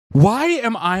Why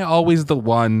am I always the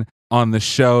one on the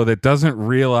show that doesn't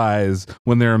realize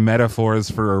when there are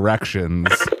metaphors for erections?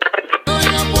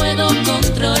 Excuse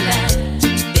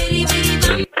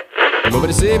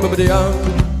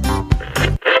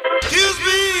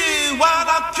me while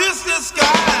I kiss the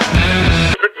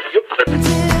sky.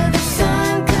 Till the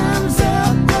sun comes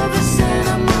up over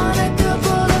Santa Monica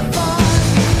Boulevard.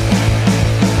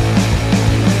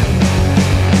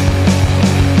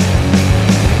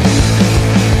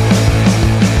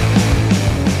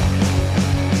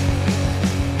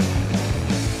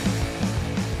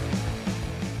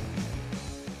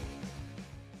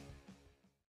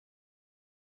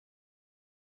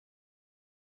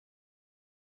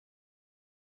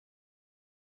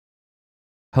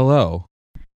 Hello.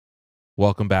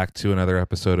 Welcome back to another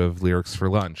episode of Lyrics for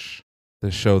Lunch,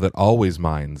 the show that always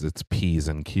minds its P's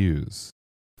and Q's.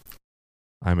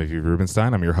 I'm Aviv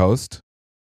Rubenstein. I'm your host.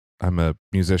 I'm a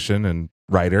musician and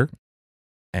writer.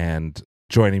 And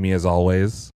joining me as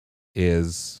always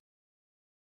is...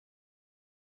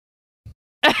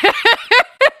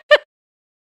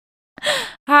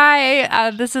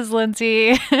 Hi, this is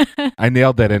Lindsay. I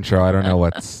nailed that intro. I don't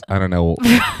know.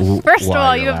 First of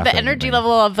all, you have the energy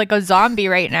level of like a zombie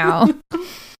right now.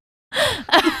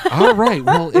 All right.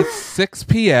 Well, it's 6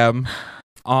 p.m.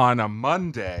 on a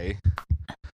Monday.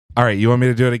 All right. You want me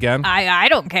to do it again? I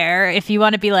don't care if you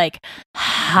want to be like,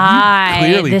 hi,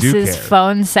 clearly this do is care.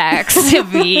 phone sex,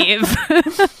 Aviv.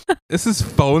 This is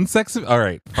phone sex. All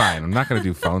right. Fine. I'm not going to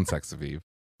do phone sex, Aviv.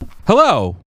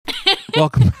 Hello.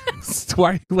 Welcome. Why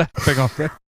are you laughing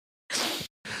already?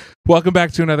 Welcome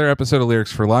back to another episode of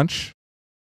Lyrics for Lunch,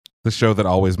 the show that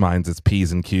always minds its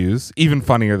P's and Q's. Even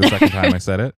funnier the second time I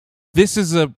said it. This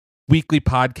is a weekly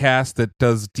podcast that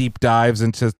does deep dives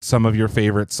into some of your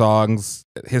favorite songs,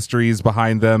 histories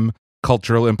behind them,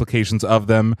 cultural implications of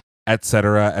them,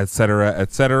 etc., etc.,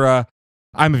 etc.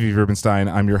 I'm Aviv Rubenstein.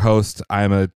 I'm your host.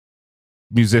 I'm a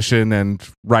musician and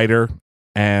writer,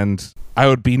 and I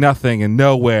would be nothing and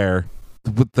nowhere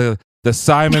with the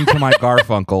Simon to my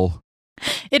Garfunkel.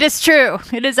 It is true.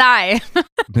 It is I.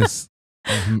 Miss.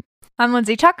 I'm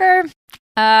Lindsay Tucker.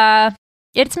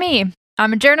 It's me.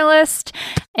 I'm a journalist,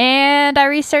 and I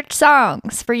research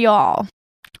songs for y'all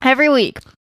every week,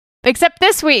 except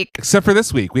this week. Except for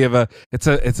this week, we have it's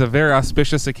a very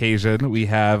auspicious occasion. We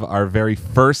have our very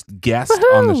first guest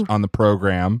Woohoo! on the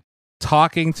program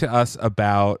talking to us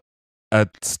about a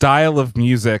style of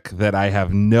music that I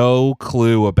have no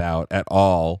clue about at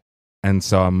all, and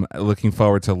so I'm looking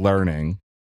forward to learning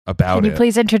about Can you it.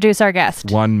 please introduce our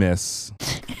guest? One miss.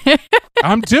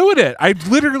 I'm doing it. I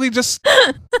literally just.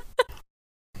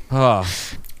 Oh,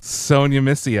 Sonia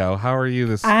Missio, how are you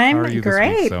this? I'm how are you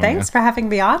great. This week, Sonia? Thanks for having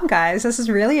me on, guys. This is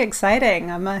really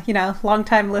exciting. I'm a,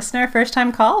 long-time listener,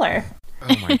 first-time caller.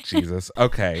 Oh my Jesus.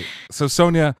 Okay. So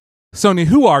Sonia,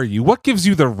 who are you? What gives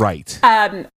you the right?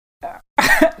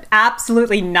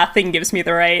 Absolutely nothing gives me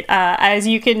the right. As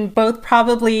you can both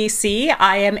probably see,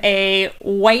 I am a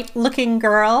white-looking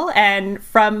girl, and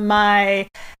from my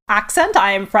accent,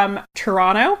 I am from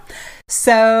Toronto.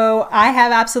 So I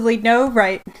have absolutely no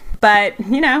right. But,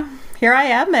 here I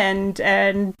am,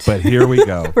 and But here we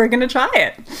go. we're going to try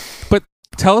it. But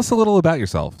tell us a little about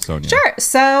yourself, Sonia. Sure.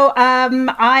 So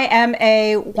I am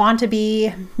a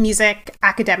wannabe music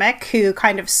academic who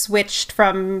kind of switched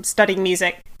from studying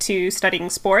music to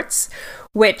studying sports,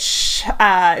 which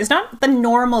is not the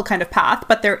normal kind of path,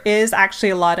 but there is actually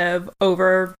a lot of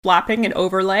overlapping and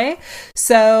overlay.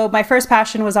 So my first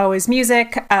passion was always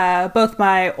music. Both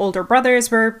my older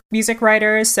brothers were music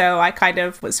writers, so I kind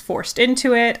of was forced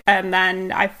into it. And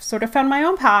then I sort of found my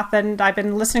own path, and I've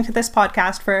been listening to this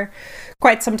podcast for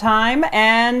quite some time,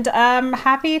 and I'm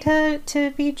happy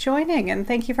to be joining, and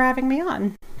thank you for having me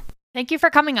on. Thank you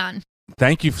for coming on.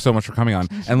 Thank you so much for coming on.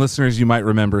 And listeners, you might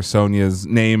remember Sonia's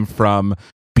name from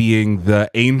being the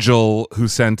angel who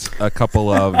sent a couple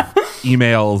of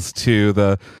emails to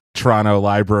the Toronto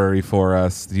Library for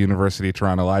us, the University of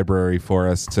Toronto Library for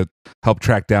us, to help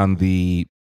track down the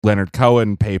Leonard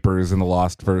Cohen papers in the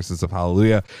Lost Verses of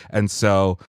Hallelujah. And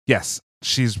so, yes,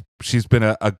 she's been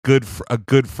a good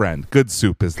friend, good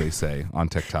soup, as they say on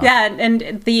TikTok. Yeah,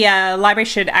 and the library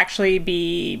should actually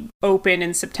be open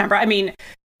in September. I mean,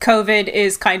 COVID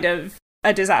is kind of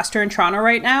a disaster in Toronto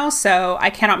right now, so I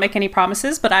cannot make any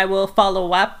promises, but I will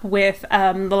follow up with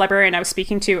the librarian I was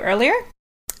speaking to earlier,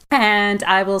 and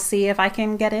I will see if I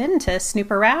can get in to snoop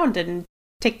around and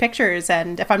take pictures.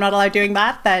 And if I'm not allowed doing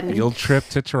that, then You'll trip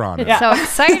to Toronto. It's so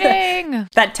exciting.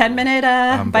 that 10-minute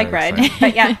I'm bike very ride. excited.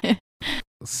 But yeah,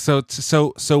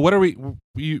 So what are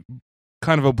you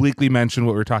kind of obliquely mentioned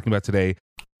what we're talking about today.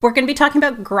 we're going to be talking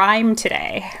about grime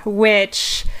today,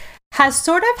 which has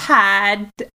sort of had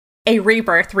a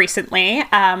rebirth recently.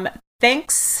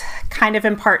 Thanks kind of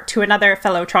in part to another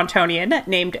fellow Torontonian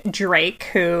named Drake,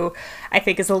 who I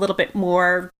think is a little bit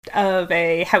more of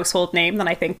a household name than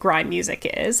I think grime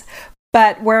music is.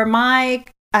 But where my,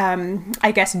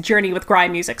 I guess, journey with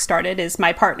grime music started is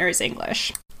my partner is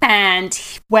English. And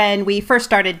when we first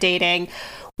started dating,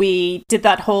 we did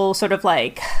that whole sort of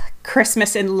like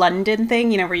Christmas in London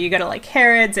thing, you know, where you go to like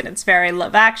Harrods and it's very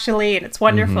Love Actually and it's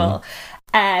wonderful.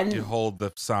 And You hold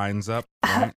the signs up.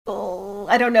 Right?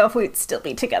 I don't know if we'd still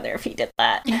be together if he did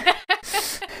that.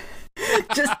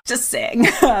 just saying.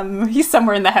 He's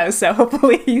somewhere in the house, so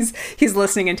hopefully he's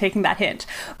listening and taking that hint.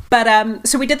 But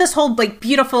so we did this whole like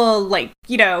beautiful, like,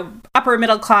 you know, upper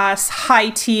middle class high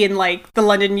tea in like the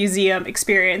London Museum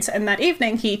experience. And that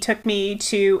evening he took me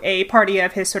to a party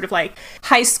of his sort of like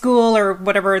high school or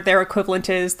whatever their equivalent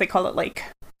is. They call it like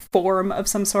form of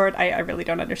some sort. I really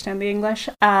don't understand the English.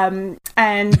 And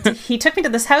he took me to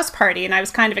this house party, and I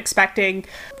was kind of expecting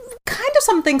kind of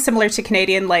something similar to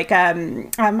Canadian, like I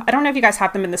don't know if you guys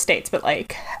have them in the States, but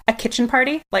like a kitchen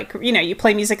party, like, you know, you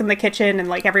play music in the kitchen and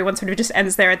like everyone sort of just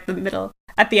ends there at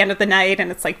the end of the night,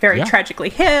 and it's like very tragically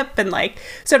hip and like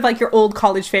sort of like your old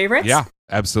college favorites. Yeah,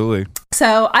 absolutely.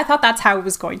 So I thought that's how it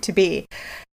was going to be.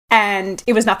 And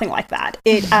it was nothing like that.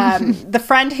 It the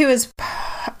friend who is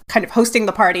kind of hosting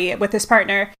the party with his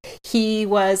partner, he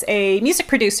was a music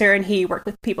producer and he worked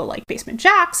with people like Basement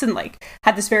Jaxx and like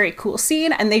had this very cool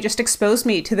scene, and they just exposed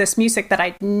me to this music that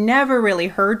I'd never really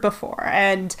heard before.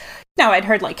 And now I'd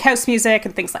heard like house music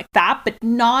and things like that, but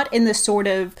not in this sort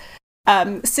of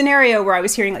scenario where I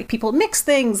was hearing like people mix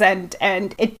things, and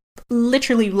it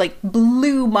literally like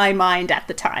blew my mind at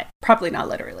the time. Probably not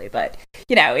literally, but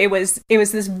you know, it was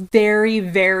this very,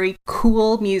 very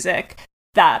cool music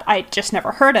that I just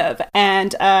never heard of.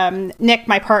 And Nick,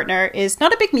 my partner, is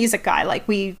not a big music guy. Like,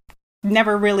 we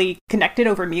never really connected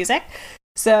over music.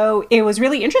 So it was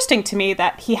really interesting to me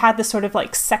that he had this sort of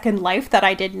like second life that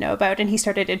I didn't know about, and he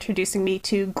started introducing me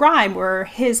to grime, where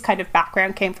his kind of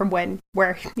background came from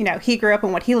where you know, he grew up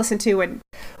and what he listened to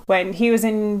when he was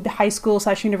in high school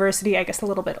 / university, I guess a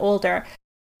little bit older.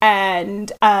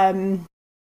 And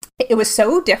it was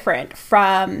so different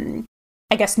from,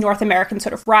 I guess, North American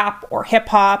sort of rap or hip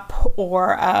hop,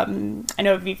 or I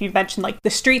know you've mentioned like the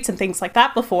streets and things like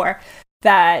that before,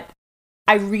 that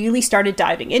I really started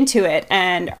diving into it.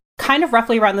 And kind of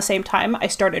roughly around the same time, I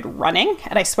started running,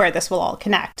 and I swear this will all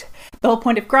connect. The whole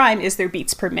point of grime is their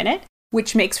beats per minute,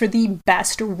 which makes for the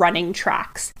best running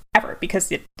tracks ever,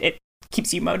 because it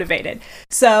keeps you motivated.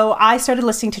 So I started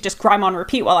listening to just grime on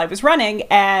repeat while I was running,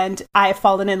 and I've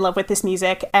fallen in love with this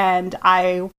music. And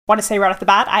I want to say right off the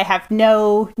bat, I have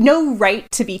no right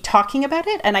to be talking about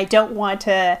it, and I don't want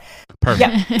to.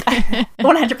 Perfect. Yeah,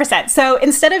 100%. So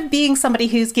instead of being somebody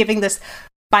who's giving this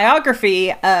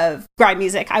biography of grime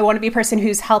music, I want to be a person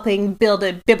who's helping build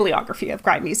a bibliography of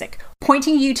grime music,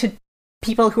 pointing you to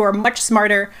people who are much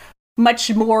smarter,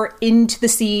 much more into the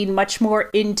scene, much more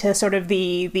into sort of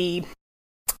the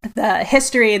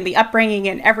history and the upbringing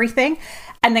and everything,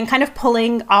 and then kind of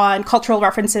pulling on cultural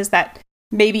references that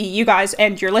maybe you guys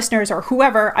and your listeners or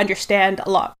whoever understand a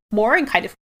lot more, and kind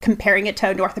of comparing it to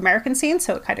a North American scene,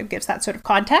 so it kind of gives that sort of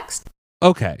context.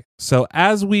 Okay, so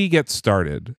as we get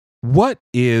started, what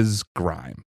is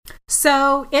grime?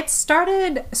 So it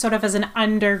started sort of as an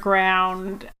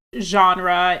underground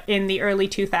genre in the early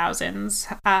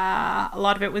 2000s. A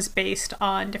lot of it was based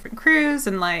on different crews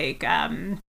and like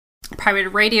private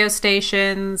radio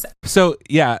stations. So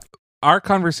yeah, our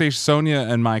conversation, Sonia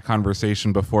and my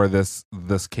conversation before this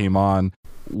came on,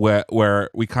 where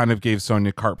we kind of gave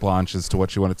Sonia carte blanche as to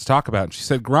what she wanted to talk about. And she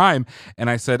said grime, and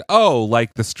I said, oh,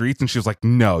 like the streets? And she was like,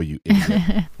 no, you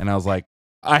idiot. And I was like,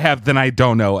 I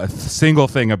don't know a single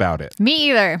thing about it. Me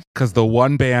either. Because the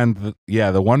one band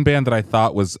that I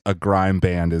thought was a grime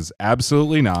band is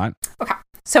absolutely not. Okay.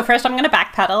 So first I'm going to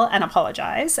backpedal and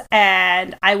apologize.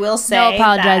 And I will say No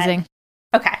apologizing.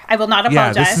 Okay, I will not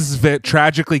apologize. Yeah, this is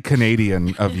tragically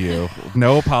Canadian of you.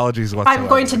 No apologies whatsoever. I'm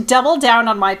going to double down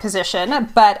on my position,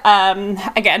 but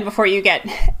again, before you get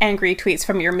angry tweets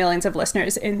from your millions of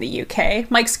listeners in the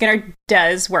UK, Mike Skinner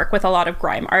does work with a lot of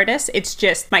grime artists. It's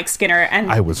just Mike Skinner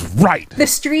and I was right. The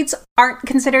streets aren't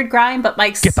considered grime, but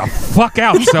Mike's... Get the fuck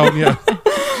out, Sonia.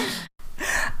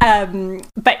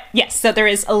 But yes, so there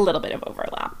is a little bit of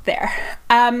overlap there.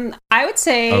 I would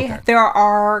say there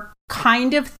are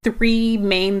kind of three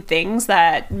main things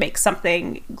that make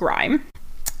something grime.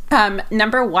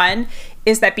 Number one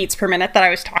is that beats per minute that I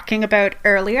was talking about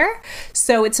earlier.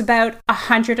 So it's about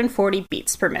 140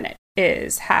 beats per minute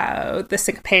is how the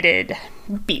syncopated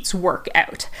beats work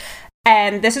out.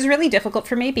 And this is really difficult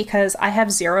for me because I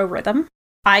have zero rhythm.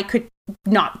 I could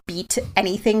not beat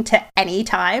anything to any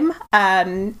time.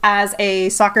 As a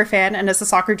soccer fan and as a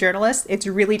soccer journalist, it's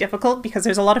really difficult because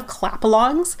there's a lot of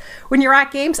clap-alongs when you're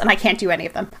at games, and I can't do any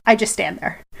of them. I just stand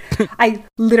there. I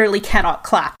literally cannot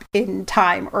clap in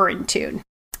time or in tune.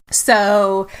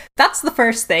 So that's the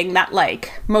first thing that,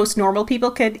 like, most normal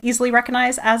people could easily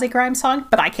recognize as a grime song,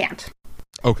 but I can't.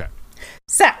 Okay.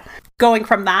 So, going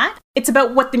from that, it's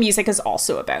about what the music is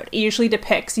also about. It usually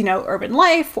depicts, urban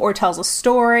life or tells a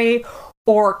story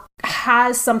or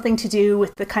has something to do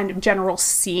with the kind of general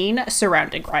scene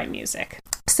surrounding grime music.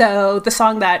 So the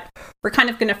song that we're kind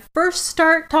of going to first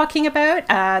start talking about,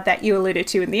 that you alluded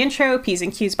to in the intro, P's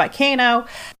and Q's by Kano,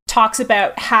 talks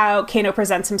about how Kano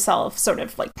presents himself sort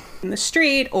of like in the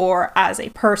street or as a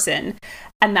person.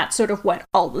 And that's sort of what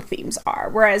all the themes are.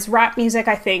 Whereas rap music,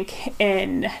 I think,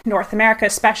 in North America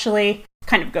especially,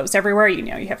 kind of goes everywhere.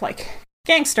 You have like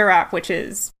gangster rap, which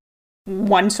is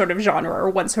one sort of genre or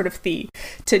one sort of theme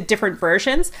to different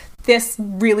versions. This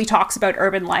really talks about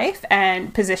urban life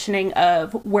and positioning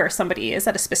of where somebody is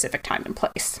at a specific time and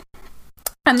place.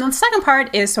 And the second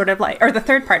part is sort of like, or the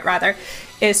third part rather,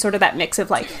 is sort of that mix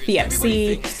of like the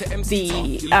MC,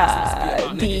 the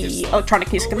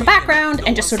electronic music in the background,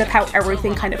 and just sort of how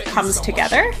everything kind of comes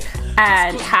together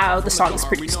and how the song is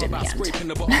produced in the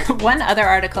end. One other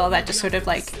article that just sort of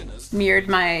like mirrored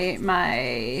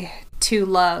my two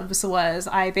loves was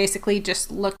I basically just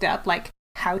looked up like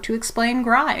how to explain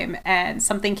grime, and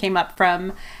something came up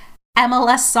from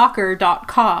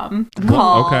MLSsoccer.com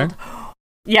called... Okay.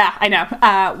 Yeah, I know.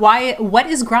 What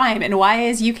is grime and why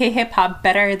is UK hip hop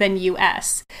better than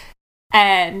US?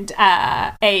 And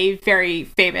a very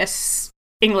famous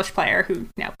English player who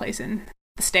now plays in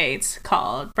the States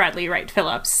called Bradley Wright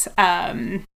Phillips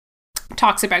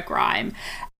talks about grime.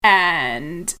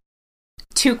 And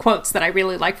two quotes that I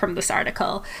really like from this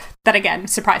article that, again,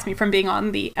 surprised me from being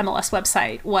on the MLS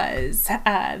website was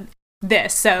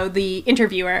this. So the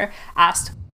interviewer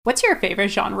asked, "What's your favorite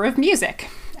genre of music?"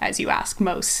 As you ask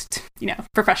most,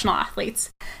 professional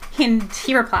athletes. And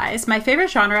he replies, "My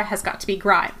favorite genre has got to be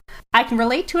grime. I can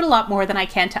relate to it a lot more than I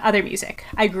can to other music.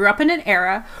 I grew up in an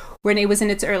era when it was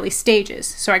in its early stages,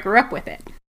 so I grew up with it.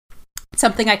 It's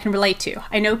something I can relate to.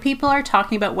 I know people are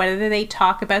talking about whether they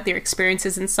talk about their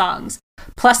experiences in songs.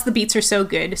 Plus the beats are so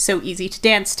good, so easy to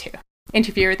dance to."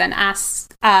 Interviewer then asks,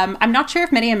 "I'm not sure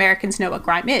if many Americans know what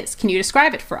grime is. Can you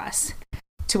describe it for us?"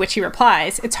 To which he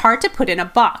replies, "It's hard to put in a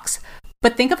box.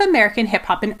 But think of American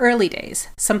hip-hop in early days.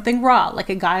 Something raw, like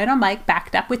a guy on a mic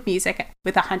backed up with music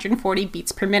with 140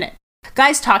 beats per minute.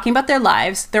 Guys talking about their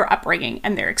lives, their upbringing,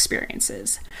 and their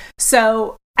experiences."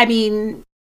 So, I mean,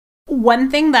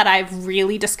 one thing that I've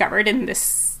really discovered in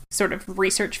this sort of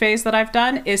research phase that I've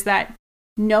done is that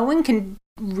no one can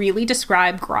really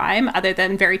describe grime other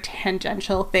than very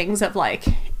tangential things of like,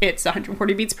 it's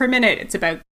 140 beats per minute, it's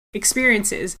about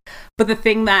experiences. But the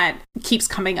thing that keeps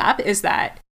coming up is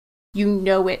that you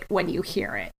know it when you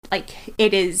hear it. Like,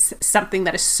 it is something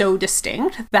that is so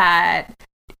distinct that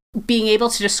being able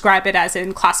to describe it as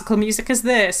in classical music is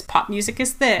this, pop music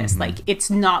is this, like, it's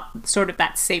not sort of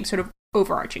that same sort of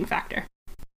overarching factor.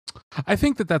 I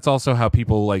think that that's also how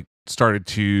people like started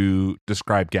to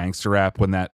describe gangster rap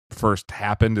when that first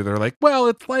happened. They're like, well,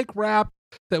 it's like rap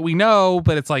that we know,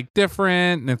 but it's like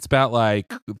different, and it's about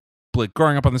like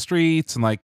growing up on the streets and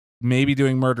like maybe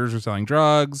doing murders or selling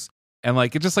drugs. And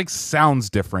like, it just like sounds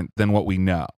different than what we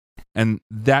know. And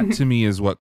that to me is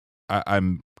what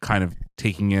I'm kind of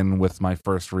taking in with my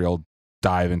first real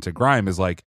dive into grime is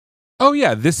like, oh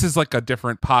yeah, this is like a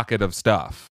different pocket of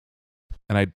stuff.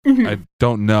 And I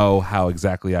don't know how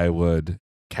exactly I would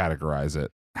categorize it,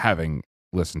 having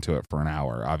listened to it for an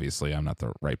hour. Obviously, I'm not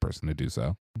the right person to do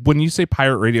so. When you say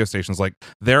pirate radio stations, like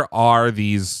there are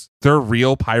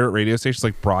real pirate radio stations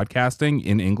like broadcasting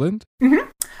in England.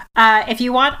 If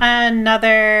you want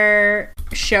another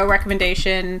show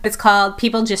recommendation, it's called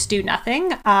People Just Do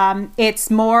Nothing. It's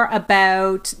more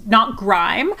about, not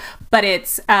grime, but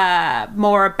it's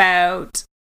more about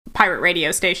pirate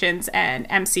radio stations and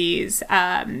MCs,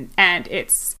 and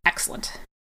it's excellent.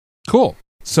 Cool.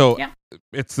 So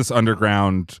it's this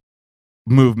underground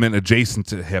movement adjacent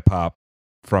to hip hop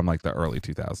from like the early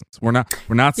 2000s. We're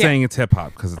not saying it's hip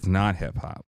hop because it's not hip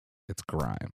hop. It's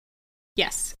grime.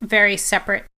 Yes, very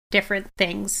separate, different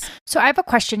things. So I have a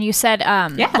question. You said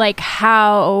like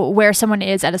where someone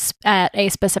is at a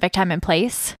specific time and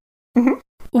place. Mm-hmm.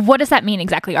 What does that mean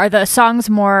exactly? Are the songs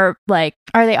more like,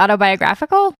 are they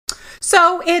autobiographical?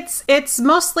 So it's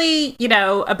mostly,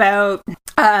 about,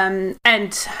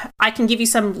 and I can give you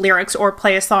some lyrics or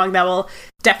play a song that will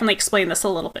definitely explain this a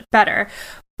little bit better.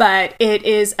 but it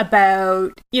is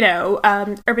about,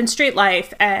 urban street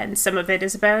life, and some of it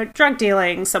is about drug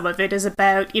dealing. Some of it is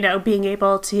about, being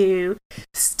able to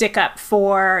stick up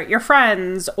for your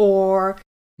friends, or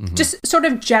just sort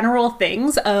of general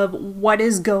things of what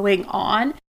is going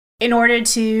on in order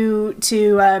to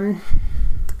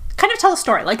kind of tell a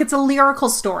story. Like, it's a lyrical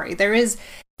story. There is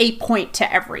a point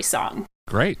to every song.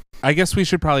 Great. I guess we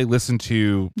should probably listen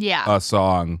to Yeah. a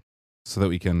song so that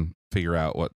we can figure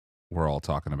out what we're all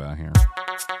talking about here.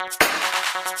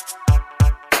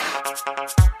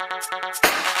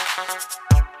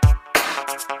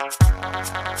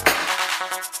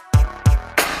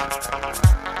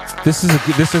 This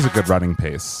is a good running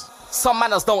pace. Some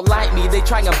manners don't like me, they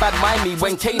try and bad mind me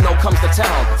when Kano comes to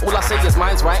town. All I say is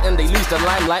mine's right and they lose the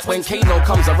limelight when Kano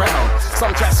comes around.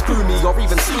 Some try to screw me or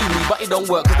even sue me, but it don't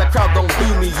work cause the crowd don't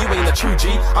boo me. You ain't a true G,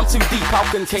 I'm too deep, how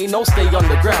can Kano stay on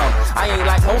the ground? I ain't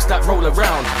like most that roll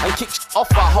around and kick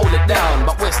off, I hold it down.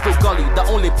 But we're still gully, the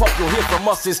only pop you'll hear from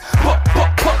us is pop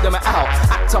them out.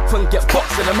 Act up and get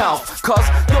boxed in the mouth, cause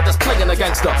you're just playing a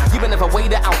gangster. You ain't never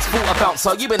weighed it out, full a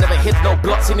bouncer. You ain't never hit no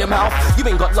blots in your mouth. You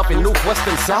ain't got love in north, west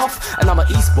and south. And I'm an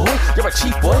East boy, you're a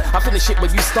cheap boy. I finish it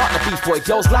when you start the beef, boy.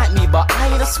 Girls like me, but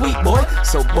I ain't a sweet boy.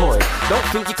 So boy, don't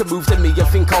think you can move to me and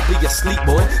think I'll be asleep,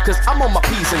 boy. Cause I'm on my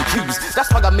P's and Q's.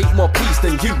 That's why I make more P's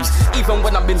than U's. Even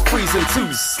when I'm in freezing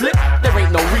twos. Slip, there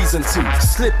ain't no reason to.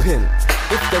 Slipping.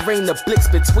 If there ain't a blitz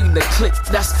between the click,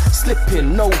 that's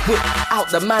slipping. No whip out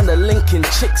the manor linking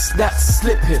chicks, that's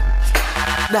slipping.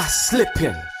 That's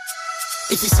slipping.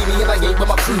 If you see me and I ain't with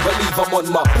my crew, believe I'm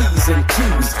on my P's and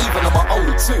Q's, even on my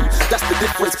own too. That's the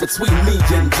difference between me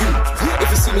and you. If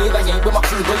you see me and I ain't with my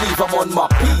crew, believe I'm on my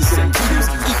P's and Q's,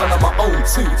 even on my own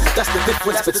too. That's the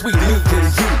difference between me and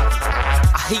you.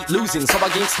 I hate losing, so I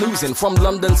ain't snoozing. From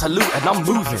London to Luton, I'm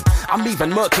moving. I'm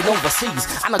even murking overseas,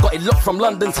 and I got it locked from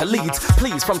London to Leeds.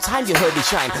 Please, from time you heard me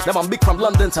shine. Now I'm big from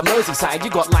London to Merseyside. You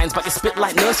got lines, but you spit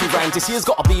like nursery rhymes. This year's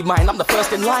gotta be mine, I'm the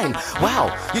first in line.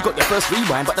 Wow, you got your first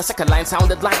rewind, but the second line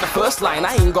sounded like the first line.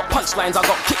 I ain't got punchlines, I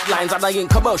got kick lines, and I ain't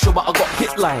commercial, but I got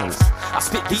hit lines. I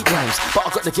spit deep rhymes, but I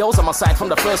got the girls on my side from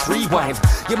the first rewind.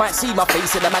 You might see my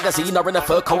face in a magazine or in a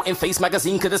fur coat in Face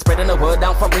magazine, cause they're spreading the word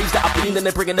out from raves that I've been, and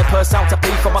they're bringing the purse out to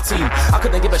pay for my team. I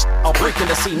couldn't give a I'll break in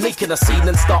the scene, making a scene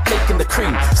and start making the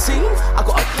cream. Scene? I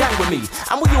got a gang with me,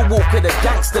 and when you walk with a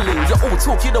gangster lean, you all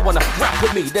talk, you don't wanna rap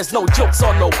with me. There's no jokes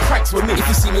or no pranks with me. If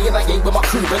you see me and I ain't with my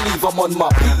crew, believe I'm on my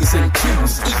P's and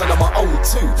Q's, even on my own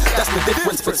too. That's the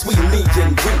difference between me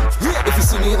and you. If you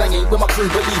see me and I ain't with my crew,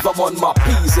 believe I'm on my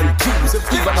P's and Q's,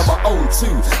 even on my own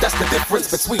too. That's the difference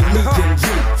between me and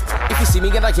you. If you see me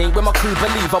and I ain't with my crew,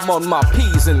 believe I'm on my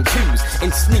P's and Q's,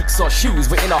 in sneaks or shoes,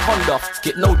 we're in a Honda,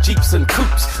 get no Jeeps and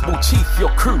coupes. We'll chief your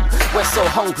crew, we're so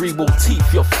hungry we'll teeth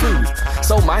your food.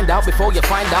 So mind out before you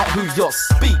find out who you're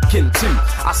speaking to.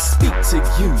 I speak to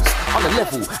yous on a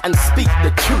level and speak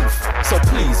the truth. So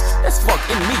please, there's fuck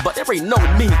in me, but there ain't no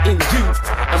me in you.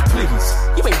 And please,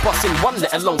 you ain't busting one,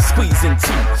 let alone squeezing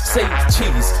two. Say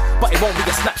cheese, but it won't be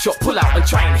a snapshot, pull out and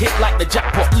try and hit like the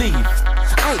jackpot leave.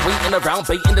 I ain't waiting around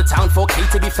baiting the town for K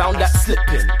to be found, that's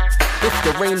slipping. If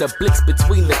there ain't a blitz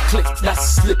between the click,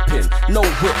 that's slipping. No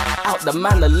whip out the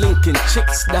manor linking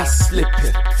chicks, that's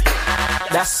slipping.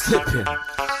 That's slipping.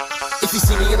 If you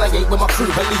see me and I ain't with my crew,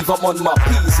 believe I'm on my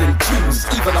P's and Q's,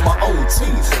 even on my own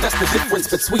too. That's the difference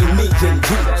between me and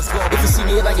you. If you see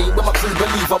me and I ain't with my crew,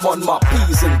 believe I'm on my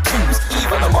P's and Q's,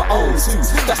 even on my own too.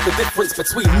 That's the difference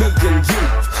between me and you.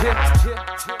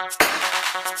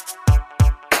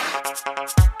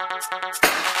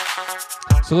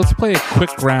 So let's play a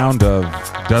quick round of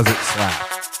Does It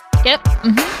Slap? Yep.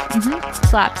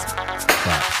 Slaps.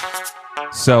 Slaps.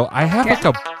 So I have like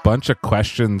a bunch of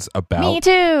questions about. Me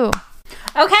too.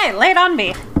 Okay, lay it on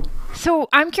me. So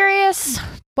I'm curious,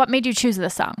 what made you choose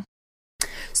this song?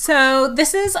 So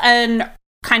this is an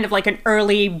kind of like an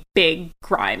early big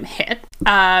grime hit.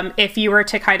 If you were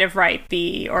to kind of write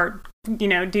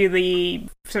do the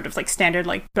sort of like standard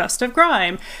like best of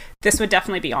grime, this would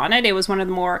definitely be on it. It was one of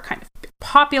the more kind of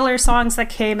popular songs that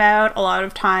came out. A lot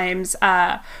of times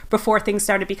before things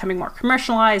started becoming more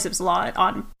commercialized, it was a lot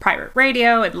on pirate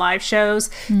radio and live shows.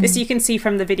 This you can see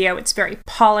from the video, it's very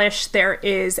polished. There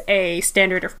is a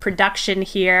standard of production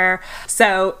here.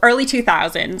 So early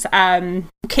 2000s,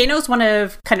 Kano's one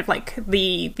of kind of like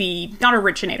the not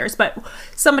originators, but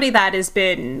somebody that has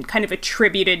been kind of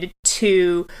attributed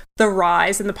to the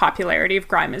rise and the popularity of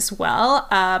grime as well.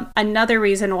 Another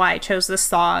reason why I chose this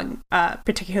song,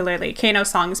 particularly Kano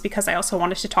song, is because I also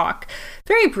wanted to talk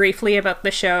very briefly about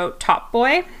the show Top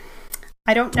Boy.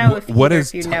 I don't know if what either is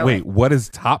of you know wait, it. what is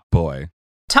Top Boy?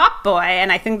 Top Boy,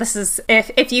 and I think this is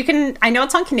if you can. I know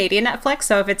it's on Canadian Netflix,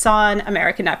 so if it's on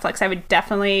American Netflix, I would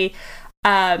definitely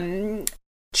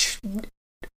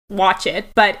watch it.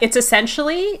 But it's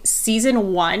essentially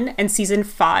season 1 and season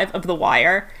 5 of The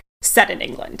Wire set in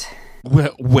England.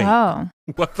 Wait, Oh.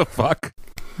 what the fuck?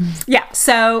 Yeah,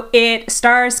 so it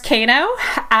stars Kano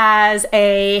as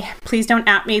a, please don't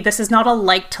at me, this is not a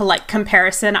like-to-like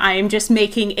comparison, I am just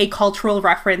making a cultural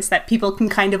reference that people can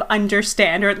kind of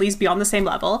understand or at least be on the same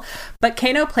level. But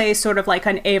Kano plays sort of like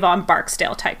an Avon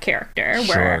Barksdale type character,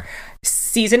 where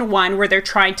season 1, where they're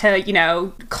trying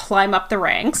to, climb up the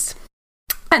ranks.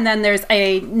 And then there's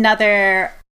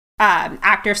another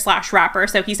actor / rapper,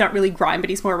 so he's not really grime, but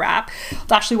he's more rap,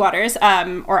 Lashley Waters,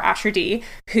 or Asher D,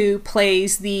 who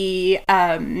plays the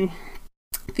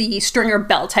Stringer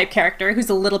Bell type character, who's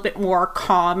a little bit more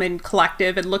calm and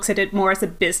collective and looks at it more as a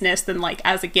business than like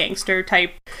as a gangster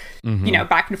type,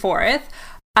 back and forth.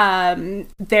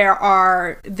 There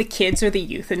are the kids or the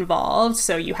youth involved,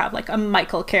 so you have like a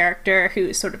Michael character who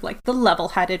is sort of like the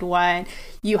level-headed one.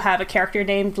 You have a character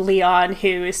named Leon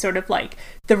who is sort of like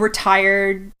the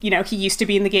retired, he used to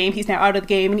be in the game, he's now out of the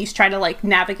game, and he's trying to like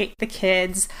navigate the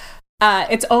kids.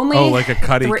 It's only like a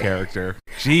Cuddy character.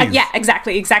 Jeez. Yeah,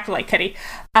 exactly like Cuddy.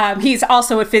 He's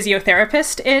also a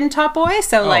physiotherapist in Top Boy,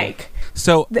 so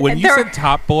So when you said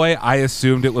Top Boy, I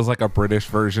assumed it was like a British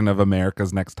version of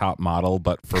America's Next Top Model,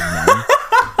 but for men.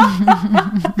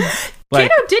 Kano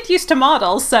did used to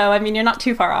model, so I mean, you're not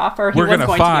too far off. Or we're gonna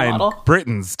find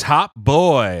Britain's Top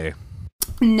Boy.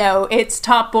 No, it's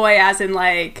Top Boy as in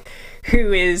like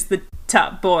who is the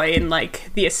top boy in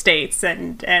like the estates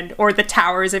and or the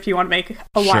towers, if you want to make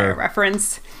a Wire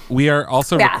reference. We are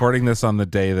also recording this on the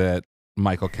day that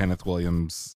Michael Kenneth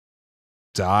Williams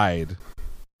died.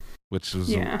 Which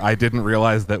was, I didn't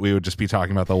realize that we would just be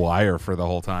talking about The Wire for the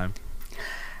whole time.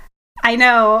 I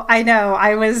know.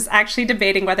 I was actually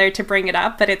debating whether to bring it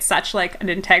up, but it's such like an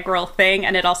integral thing,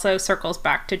 and it also circles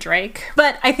back to Drake.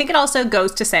 But I think it also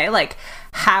goes to say like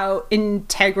how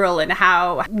integral and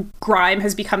how grime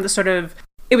has become the sort of,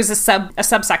 it was a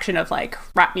subsection of like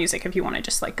rap music, if you want to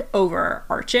just like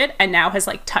overarch it, and now has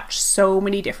like touched so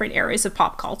many different areas of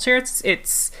pop culture.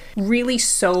 It's really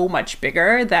so much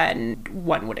bigger than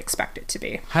one would expect it to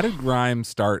be. How did grime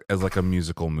start as like a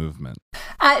musical movement?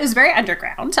 It was very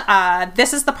underground.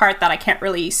 This is the part that I can't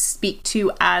really speak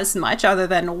to as much other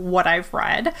than what I've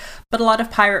read, but a lot of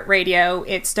pirate radio,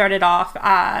 it started off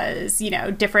as,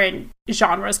 different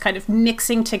genres kind of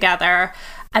mixing together,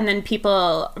 and then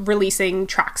people releasing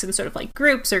tracks in sort of like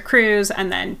groups or crews,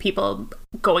 and then people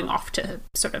going off to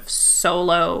sort of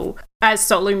solo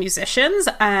musicians.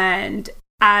 And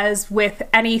as with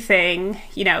anything,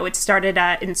 it started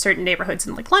in certain neighborhoods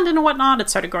in like London and whatnot. It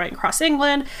started growing across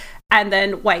England, and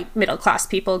then white middle class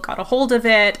people got a hold of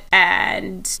it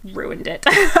and ruined it,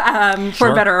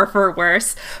 for better or for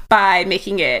worse, by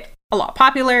making it a lot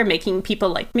popular, making people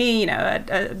like me,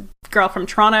 a girl from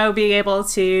Toronto, being able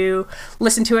to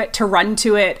listen to it, to run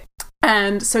to it.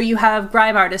 And so you have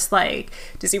grime artists like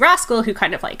Dizzy Rascal, who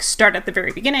kind of like start at the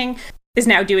very beginning, is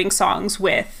now doing songs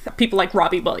with people like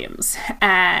Robbie Williams.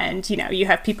 And, you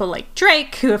have people like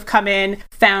Drake, who have come in,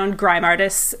 found grime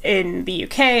artists in the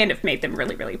UK and have made them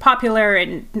really, really popular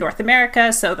in North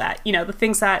America, so that, the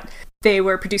things that they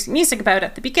were producing music about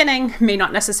at the beginning may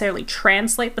not necessarily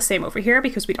translate the same over here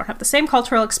because we don't have the same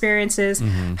cultural experiences.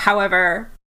 However,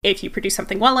 if you produce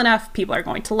something well enough, people are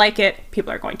going to like it,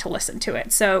 people are going to listen to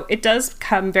it. So it does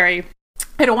come very,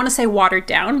 I don't want to say watered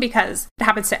down, because it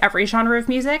happens to every genre of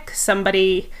music.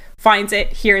 Somebody finds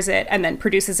it, hears it, and then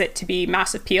produces it to be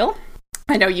mass appeal.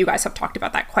 I know you guys have talked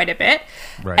about that quite a bit.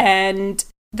 Right. And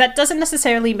that doesn't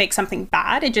necessarily make something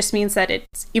bad. It just means that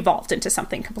it's evolved into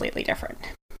something completely different.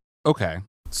 Okay.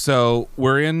 So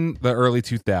we're in the early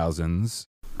 2000s.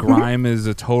 Grime is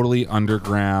a totally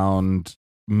underground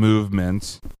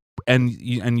movement. And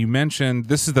you mentioned,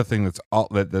 this is the thing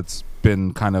that's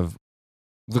been kind of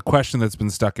the question that's been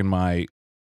stuck in my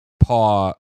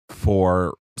paw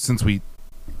since we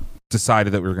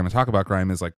decided that we were going to talk about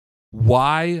grime, is like,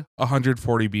 why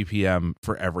 140 BPM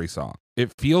for every song?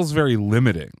 It feels very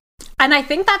limiting. And I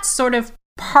think that's sort of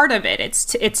part of it.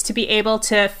 It's to be able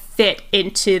to fit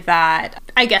into that,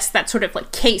 I guess, that sort of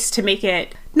like case, to make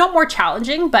it not more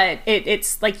challenging, but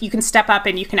it's like you can step up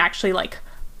and you can actually like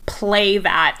play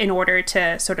that in order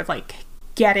to sort of like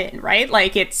get in, right?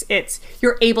 Like it's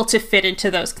you're able to fit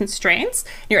into those constraints.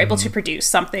 You're able to produce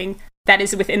something that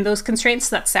is within those constraints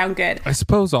that sound good. I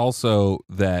suppose also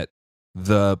that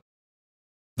the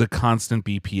constant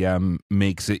BPM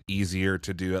makes it easier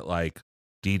to do it, like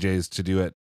DJs to do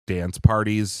it dance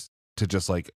parties, to just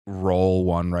like roll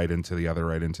one right into the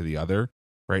other,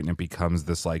 right? And it becomes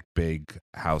this like big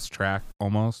house track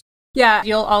almost. Yeah,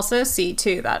 you'll also see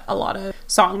too that a lot of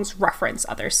songs reference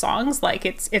other songs. Like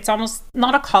it's almost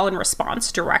not a call and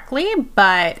response directly,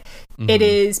 but it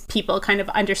is people kind of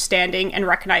understanding and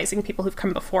recognizing people who've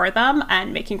come before them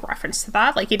and making reference to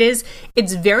that. Like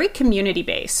it's very community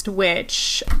based,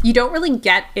 which you don't really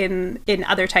get in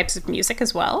other types of music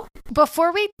as well.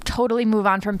 Before we totally move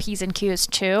on from P's and Q's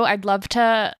too, I'd love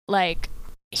to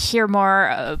hear more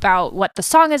about what the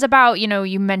song is about. You know,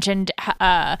 you mentioned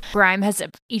Grime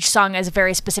each song is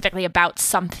very specifically about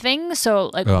something.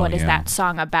 So what is that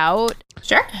song about?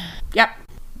 Sure. Yep.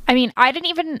 I mean,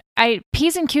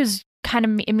 P's and Q's kind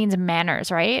of, it means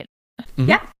manners, right? Mm-hmm.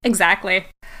 Yeah, exactly.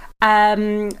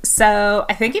 So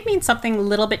I think it means something a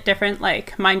little bit different,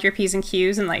 like mind your P's and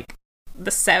Q's in like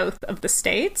the south of the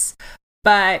States.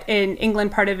 But in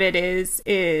England, part of it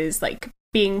is like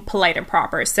being polite and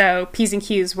proper. So P's and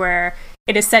Q's, where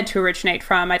it is said to originate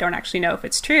from, I don't actually know if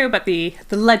it's true, but the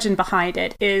legend behind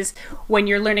it is when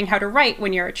you're learning how to write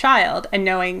when you're a child and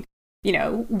knowing, you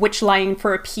know, which line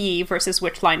for a P versus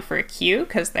which line for a Q,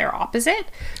 because they're opposite.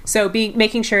 So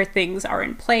making sure things are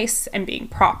in place and being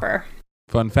proper.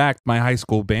 Fun fact, my high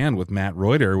school band with Matt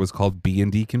Reuter was called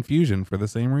B&D Confusion for the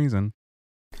same reason.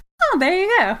 Oh, there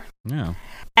you go. Yeah.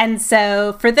 And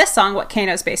so for this song, what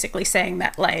Kano's basically saying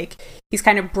that like he's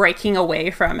kind of breaking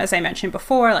away from, as I mentioned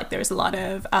before, like there's a lot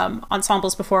of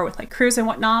ensembles before with like Cruise and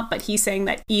whatnot, but he's saying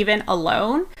that even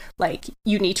alone, like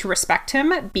you need to respect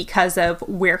him because of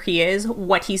where he is,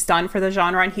 what he's done for the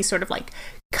genre, and he's sort of like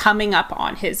coming up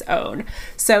on his own.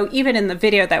 So even in the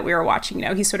video that we were watching, you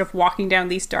know, he's sort of walking down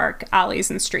these dark alleys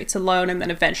and streets alone, and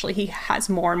then eventually he has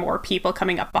more and more people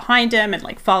coming up behind him and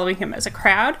like following him as a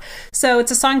crowd. So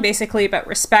it's a song basically about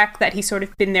respect, that he's sort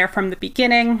of been there from the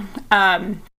beginning,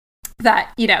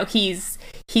 that, you know, he's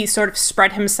sort of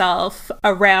spread himself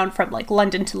around from like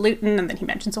London to Luton, and then he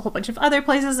mentions a whole bunch of other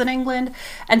places in England.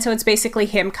 And so it's basically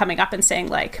him coming up and saying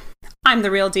like, I'm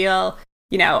the real deal.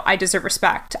 You know, I deserve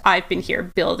respect. I've been here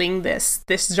building this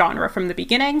genre from the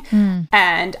beginning,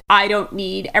 and I don't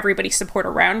need everybody's support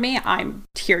around me. I'm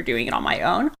here doing it on my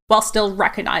own, while still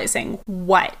recognizing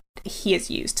what he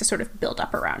has used to sort of build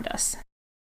up around us.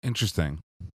 Interesting.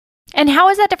 And how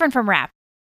is that different from rap?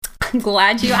 I'm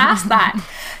glad you asked that.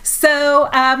 So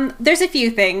there's a few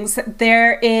things.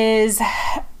 There is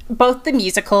both the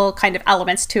musical kind of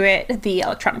elements to it, the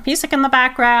electronic music in the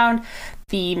background,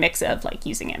 the mix of like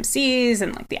using MCs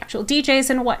and like the actual DJs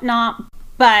and whatnot.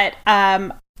 But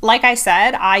like I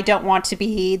said, I don't want to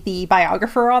be the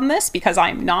biographer on this, because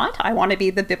I'm not. I want to be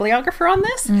the bibliographer on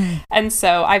this. And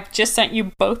so I've just sent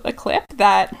you both a clip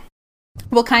that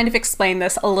will kind of explain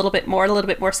this a little bit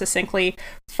more succinctly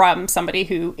from somebody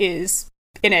who is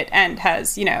in it and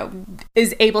has, you know,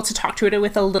 is able to talk to it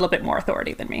with a little bit more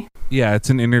authority than me. Yeah, it's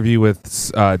an interview with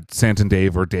Santon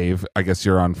Dave, or Dave. I guess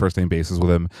you're on first name basis with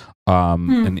him.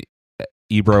 And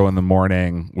Ebro in the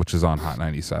Morning, which is on Hot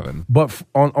 97. But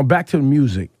on back to the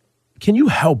music, can you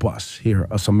help us here,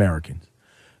 us Americans,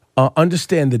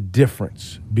 understand the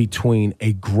difference between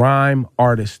a grime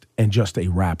artist and just a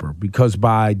rapper? Because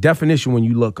by definition, when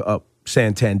you look up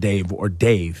Santan Dave or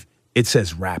Dave, it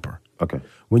says rapper. Okay.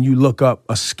 When you look up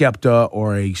a Skepta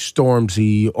or a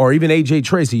Stormzy or even AJ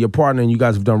Tracy, your partner, and you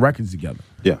guys have done records together,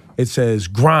 Yeah. it says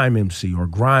grime MC or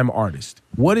grime artist.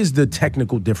 What is the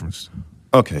technical difference?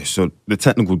 Okay, so the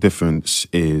technical difference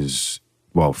is,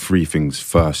 well, three things.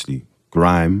 Firstly,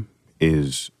 grime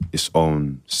is its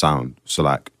own sound. So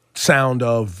like Sound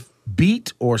of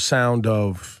beat or sound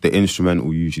of... the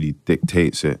instrumental usually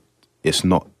dictates it. It's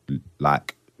not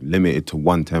like limited to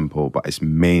one tempo, but it's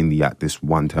mainly at this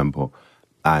one tempo.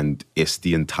 And it's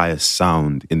the entire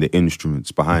sound in the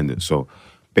instruments behind it. So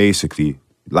basically,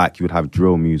 like you would have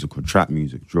drill music or trap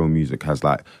music. Drill music has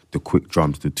like the quick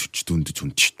drums,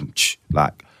 the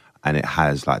like, and it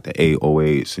has like the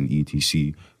 808s and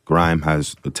etc. Grime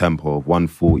has a tempo of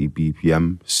 140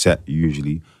 BPM set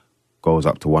usually, goes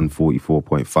up to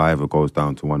 144.5 or goes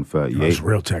down to 138. That's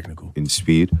real technical. In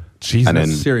speed. Jesus. And then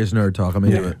Serious nerd talk. I'm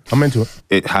into it. I'm into it.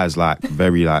 it has like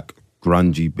very like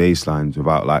grungy bass lines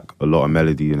without like a lot of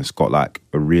melody, and it's got like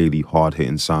a really hard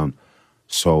hitting sound.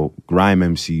 So grime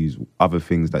MCs, other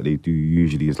things that they do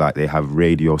usually is like they have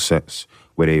radio sets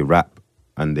where they rap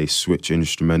and they switch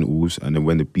instrumentals, and then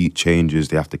when the beat changes,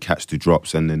 they have to catch the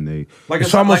drops, and then they...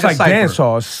 It's almost like dance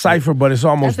hall. It's cypher, but it's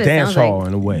almost That's what it dance sounds hall like.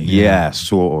 in a way. Yeah,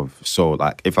 sort of. So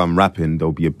like if I'm rapping,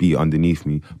 there'll be a beat underneath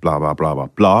me, blah, blah, blah, blah,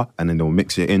 blah, and then they'll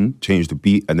mix it in, change the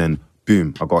beat, and then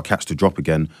boom, I gotta catch the drop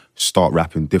again, start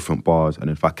rapping different bars, and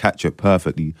if I catch it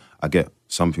perfectly, I get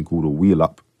something called a wheel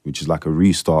up, which is like a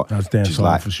restart. That's which dance is hall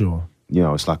like, for sure. you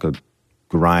know, it's like a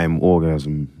grime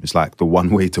orgasm. It's like the one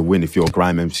way to win. If you're a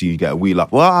grime MC, you get a wheel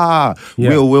up, wah,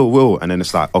 Yeah. will, and then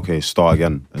it's like, okay, start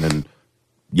again, and then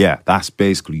yeah, that's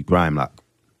basically grime. Like,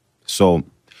 so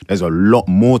there's a lot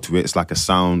more to it. It's like a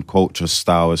sound, culture,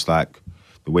 style. It's like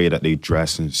the way that they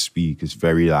dress and speak is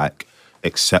very like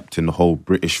accepting the whole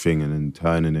British thing and then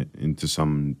turning it into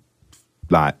some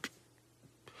like,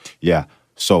 yeah.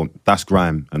 So that's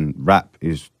grime, and rap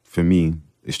is, for me,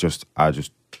 it's just, I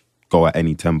just go at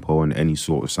any tempo and any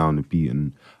sort of sound and beat,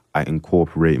 and I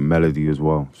incorporate melody as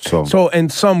well. So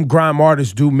And some grime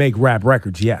artists do make rap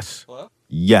records, yes.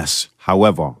 yes,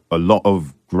 however, a lot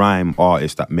of grime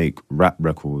artists that make rap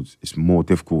records, it's more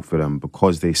difficult for them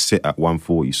because they sit at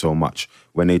 140 so much.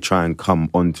 When they try and come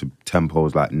onto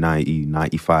tempos like 90,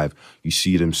 95, you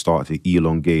see them start to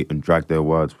elongate and drag their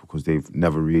words because they've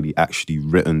never really actually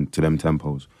written to them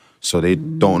tempos. So they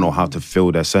don't know how to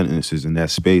fill their sentences and their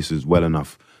spaces well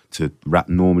enough to rap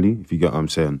normally, if you get what I'm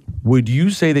saying. Would you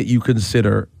say that you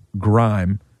consider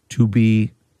grime to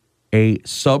be a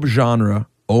subgenre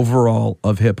overall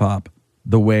of hip hop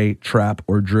the way trap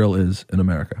or drill is in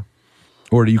America?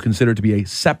 Or do you consider it to be a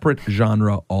separate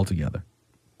genre altogether?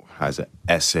 As an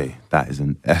essay, that is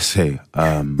an essay.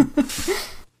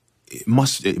 It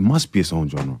must be its own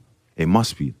genre. It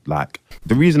must be. Like,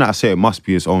 the reason that I say it must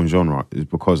be its own genre is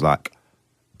because, like,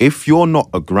 if you're not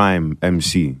a grime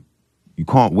MC, you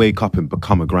can't wake up and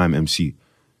become a grime MC.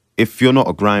 If you're not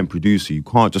a grime producer, you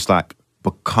can't just like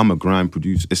become a grime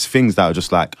producer. It's things that are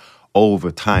just like over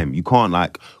time. You can't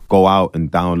like go out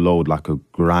and download like a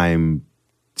grime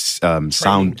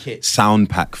sound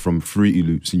pack from Fruity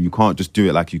Loops, and you can't just do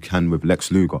it like you can with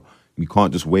Lex Luger. You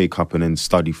can't just wake up and then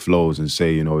study flows and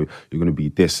say, you know, you're going to be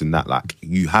this and that. Like,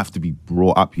 you have to be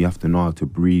brought up. You have to know how to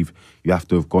breathe. You have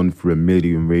to have gone through 1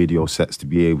 million radio sets to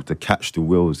be able to catch the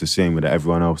wheels the same way that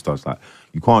everyone else does. Like,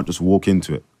 you can't just walk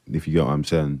into it, if you get what I'm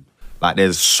saying. Like,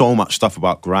 there's so much stuff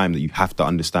about grime that you have to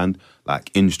understand,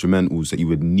 like instrumentals that you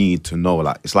would need to know.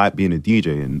 Like, it's like being a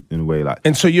DJ in a way. Like,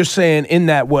 And so you're saying in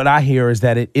that, what I hear is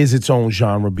that it is its own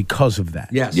genre because of that.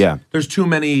 Yes. Yeah. There's too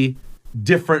many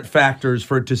different factors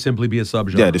for it to simply be a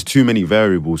subgenre. yeah, there's too many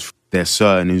variables. There's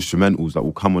certain instrumentals that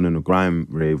will come on in a grime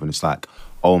rave and it's like,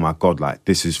 oh my God, like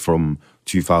this is from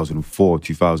 2004,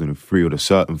 2003, or there's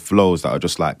certain flows that are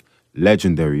just like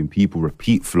legendary, and people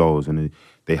repeat flows, and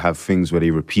they have things where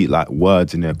they repeat like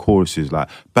words in their choruses, like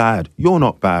bad, you're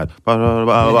not bad,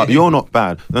 you're not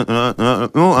bad,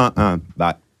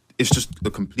 like it's just a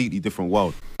completely different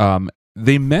world.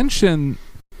 They mention,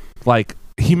 like,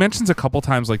 he mentions a couple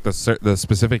times like the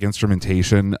specific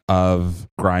instrumentation of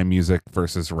grime music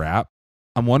versus rap.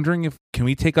 I'm wondering if can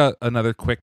we take another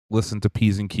quick listen to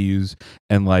P's and Q's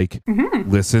and like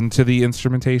listen to the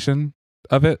instrumentation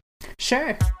of it.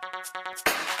 Sure.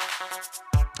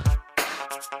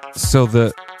 So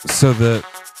the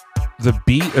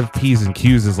beat of P's and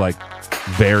Q's is like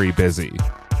very busy,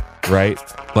 right?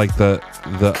 Like the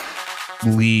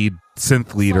lead,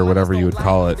 synth lead, or whatever you would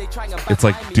call it, it's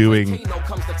like doing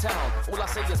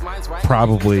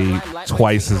probably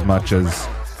twice as much as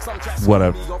what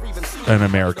an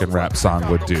American rap song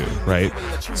would do, right?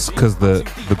 Because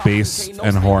the bass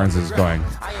and horns is going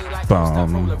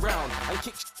bum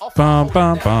bum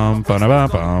bum bum bum bum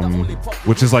bum,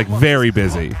 which is like very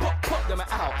busy,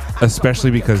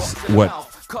 especially because what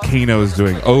Kano is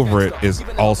doing over it is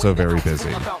also very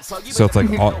busy. So it's like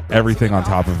everything on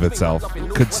top of itself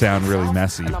could sound really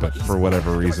messy, but for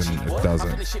whatever reason it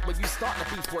doesn't.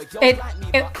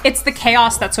 It's the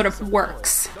chaos that sort of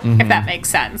works, if that makes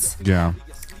sense. Yeah.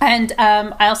 And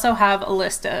I also have a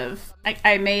list of,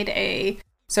 I made a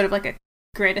sort of like a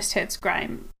greatest hits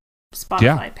grime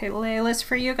Spotify playlist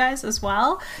for you guys as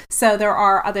well. So there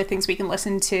are other things we can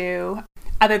listen to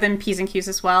other than P's and Q's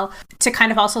as well, to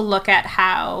kind of also look at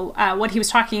how, what he was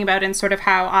talking about, and sort of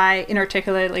how I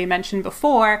inarticulately mentioned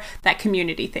before, that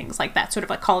community things, like that sort of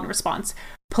like call and response,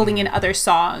 pulling in other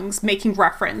songs, making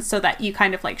reference so that you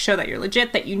kind of like show that you're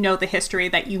legit, that you know the history,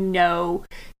 that you know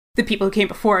the people who came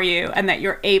before you, and that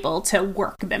you're able to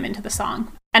work them into the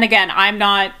song. And again, I'm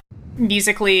not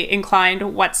musically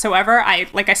inclined whatsoever.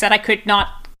 Like I said, I could not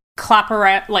clap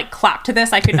to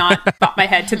this. I could not bop my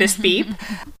head to this beep.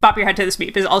 Bop your head to this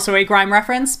beep is also a grime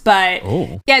reference, but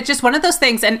yeah, it's just one of those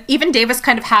things. And even Davis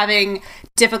kind of having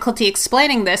difficulty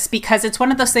explaining this, because it's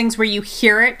one of those things where you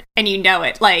hear it and you know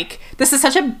it. Like, this is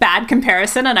such a bad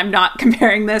comparison, and I'm not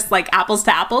comparing this like apples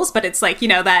to apples, but it's like, you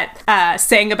know, that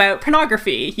saying about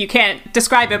pornography, you can't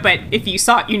describe it, but if you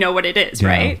saw it, you know what it is,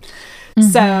 right?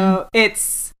 So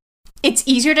it's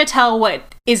easier to tell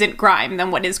what isn't grime than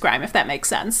what is grime, if that makes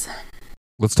sense.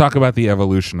 Let's talk about the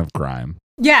evolution of grime.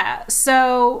 Yeah,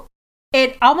 so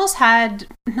it almost had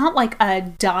not like a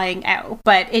dying out,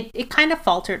 but it kind of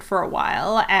faltered for a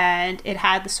while, and it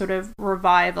had the sort of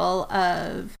revival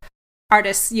of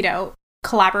artists, you know,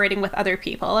 collaborating with other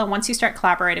people. And once you start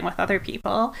collaborating with other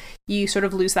people, you sort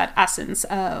of lose that essence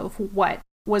of what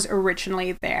was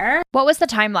originally there. What was the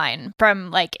timeline from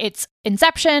like its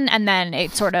inception, and then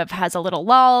it sort of has a little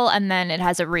lull, and then it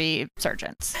has a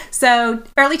resurgence? So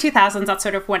early 2000s, that's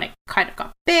sort of when it kind of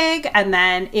got big, and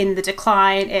then in the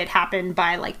decline, it happened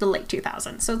by like the late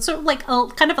 2000s. So it's sort of like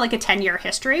kind of like a 10-year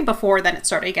history before then it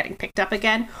started getting picked up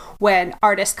again, when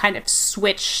artists kind of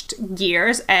switched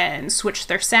gears and switched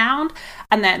their sound,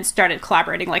 and then started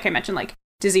collaborating, like I mentioned, like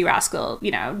Dizzy Rascal, you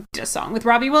know, did a song with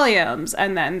Robbie Williams.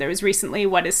 And then there was recently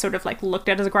what is sort of like looked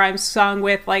at as a grime song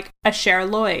with like a Cher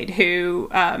Lloyd, who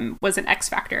was an X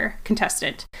Factor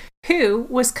contestant, who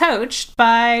was coached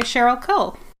by Cheryl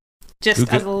Cole.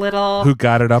 Just as a little... Who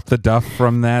got it up the duff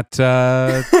from that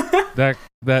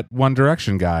that One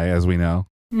Direction guy, as we know.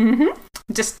 Mm-hmm.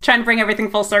 Just trying to bring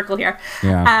everything full circle here.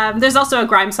 Yeah. There's also a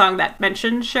grime song that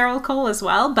mentioned Cheryl Cole as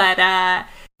well. But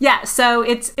yeah, so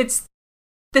it's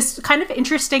this kind of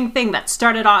interesting thing that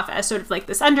started off as sort of like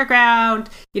this underground,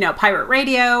 you know, pirate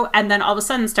radio, and then all of a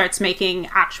sudden starts making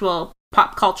actual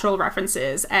pop cultural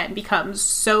references and becomes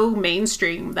so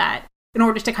mainstream that in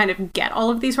order to kind of get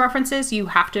all of these references, you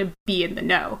have to be in the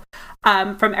know.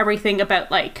 From everything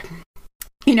about like,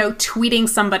 you know, tweeting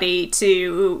somebody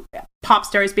to pop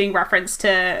stars being referenced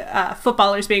to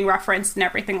footballers being referenced and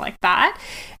everything like that.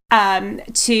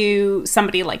 To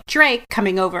somebody like Drake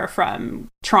coming over from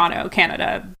Toronto,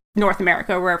 Canada, North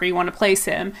America, wherever you want to place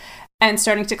him, and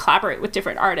starting to collaborate with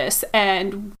different artists.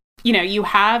 And, you know, you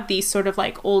have these sort of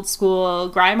like old school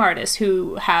grime artists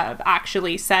who have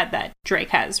actually said that Drake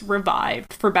has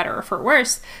revived, for better or for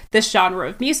worse, this genre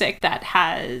of music that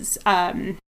has,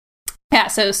 so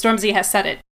Stormzy has said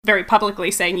it very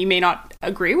publicly, saying, you may not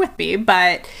agree with me,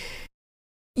 but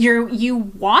you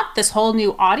want this whole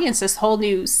new audience, this whole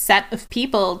new set of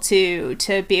people to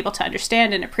be able to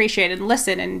understand and appreciate and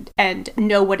listen and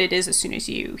know what it is as soon as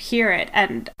you hear it.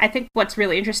 And I think what's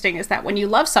really interesting is that when you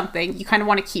love something, you kind of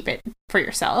want to keep it for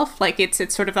yourself. Like it's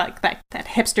sort of like that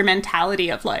hipster mentality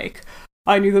of like,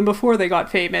 I knew them before they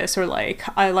got famous, or like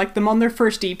I liked them on their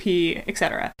first EP,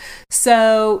 etc.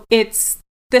 So it's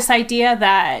this idea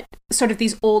that sort of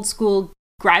these old school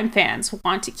grime fans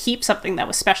want to keep something that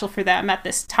was special for them at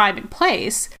this time and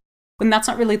place, when that's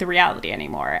not really the reality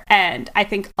anymore. And I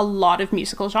think a lot of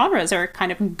musical genres are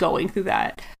kind of going through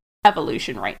that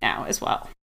evolution right now as well.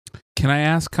 Can I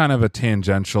ask kind of a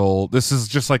tangential, this is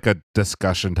just like a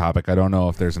discussion topic, I don't know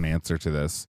if there's an answer to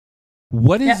this.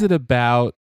 What is it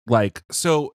about, like,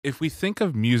 so if we think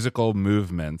of musical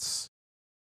movements,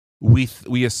 we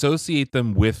associate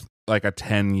them with like a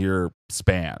 10-year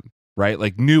span, right?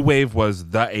 Like new wave was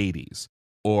the 80s,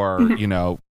 or you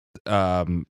know,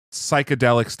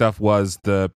 psychedelic stuff was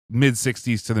the mid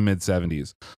 60s to the mid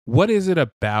 70s. What is it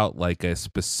about like a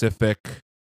specific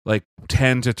like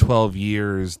 10 to 12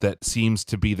 years that seems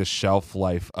to be the shelf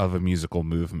life of a musical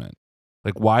movement?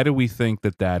 Like, why do we think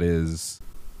that is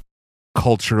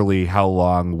culturally how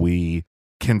long we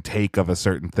can take of a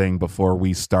certain thing before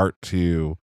we start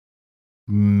to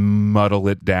muddle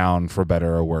it down, for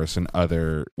better or worse,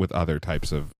 with other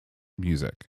types of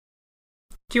music?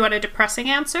 Do you want a depressing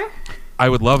answer? I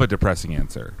would love a depressing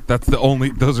answer.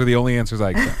 Those are the only answers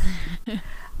I get.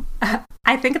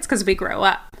 I think it's because we grow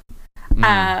up.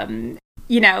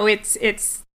 You know,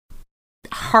 it's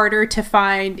harder to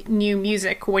find new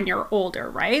music when you're older,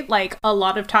 right? Like a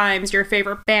lot of times your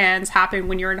favorite bands happen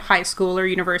when you're in high school or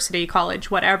university,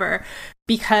 college, whatever,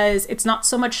 because it's not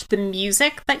so much the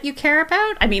music that you care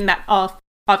about. I mean, that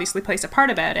obviously plays a part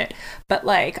about it, but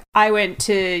like I went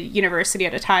to university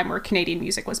at a time where Canadian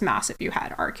music was massive. You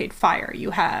had Arcade Fire,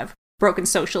 you have Broken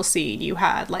Social Scene, you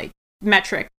had like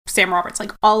Metric, Sam Roberts,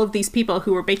 like all of these people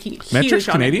who were making it huge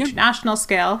on an international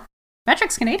scale.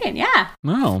 Metric's Canadian, yeah.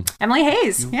 No. Emily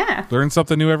Hayes, yeah. Learn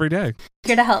something new every day.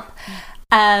 Here to help.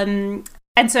 And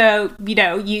so, you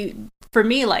know, for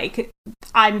me, like,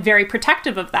 I'm very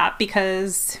protective of that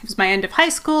because it was my end of high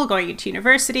school, going into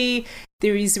university.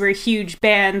 These were huge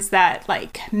bands that,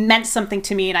 like, meant something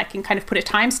to me, and I can kind of put a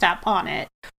timestamp on it.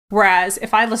 Whereas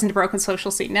if I listen to Broken Social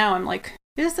Scene now, I'm like,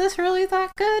 is this really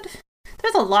that good?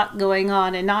 There's a lot going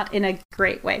on, and not in a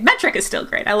great way. Metric is still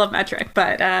great. I love Metric,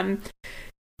 but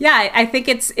yeah, I think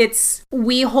it's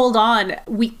we hold on,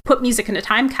 we put music in a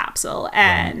time capsule,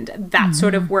 and that's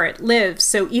sort of where it lives.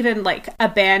 So even like a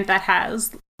band that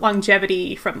has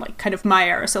longevity from like kind of my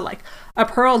era. So like a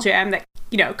Pearl Jam that,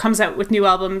 you know, comes out with new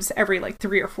albums every like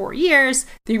 3 or 4 years.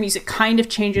 Their music kind of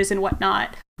changes and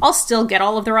whatnot. I'll still get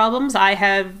all of their albums. I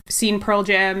have seen Pearl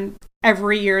Jam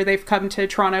every year they've come to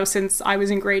Toronto since I was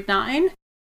in grade 9.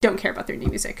 Don't care about their new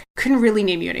music. Couldn't really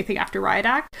name you anything after Riot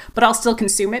Act, but I'll still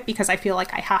consume it because I feel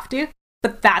like I have to.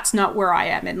 But that's not where I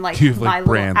am in like You have, my like,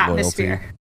 little brand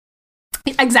atmosphere.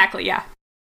 Exactly, yeah.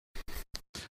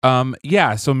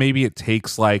 Yeah, so maybe it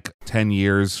takes like 10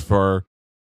 years for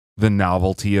the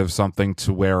novelty of something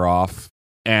to wear off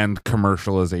and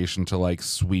commercialization to like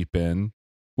sweep in,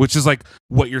 which is like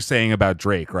what you're saying about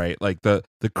Drake, right? Like the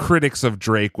critics of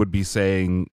Drake would be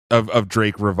saying of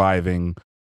Drake reviving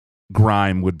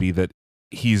grime would be that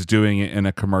he's doing it in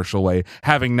a commercial way,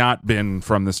 having not been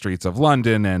from the streets of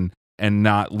London and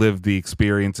not lived the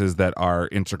experiences that are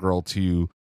integral to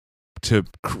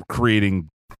creating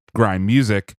grime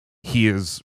music. He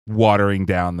is watering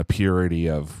down the purity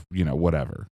of, you know,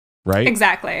 whatever, right?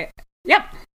 Exactly.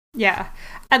 Yep. Yeah.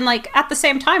 And like at the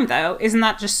same time though, isn't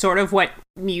that just sort of what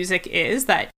music is?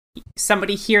 That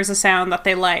somebody hears a sound that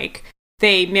they like,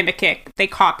 they mimic it, they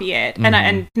copy it.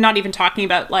 And not even talking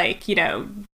about like, you know,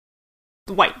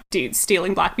 white dudes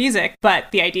stealing black music,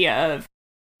 but the idea of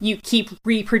you keep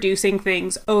reproducing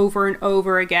things over and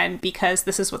over again because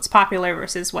this is what's popular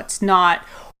versus what's not,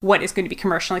 what is going to be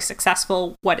commercially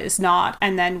successful, what is not.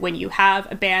 And then when you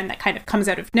have a band that kind of comes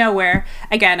out of nowhere,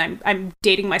 again, I'm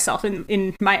dating myself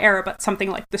in my era, but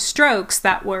something like The Strokes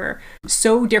that were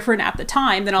so different at the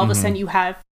time, then all of a sudden you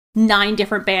have 9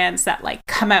 different bands that like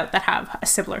come out that have a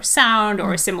similar sound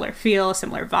or a similar feel, a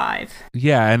similar vibe.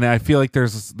 Yeah, and I feel like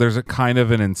there's a kind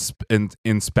of an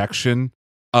inspection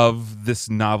of this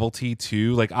novelty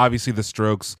too. Like obviously the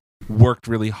Strokes worked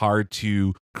really hard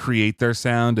to create their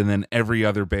sound, and then every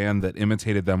other band that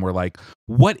imitated them were like,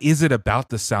 what is it about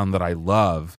the sound that I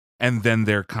love? And then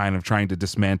they're kind of trying to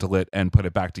dismantle it and put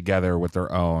it back together with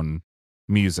their own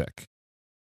music.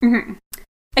 Mm-hmm.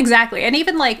 Exactly. And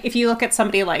even like if you look at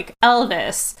somebody like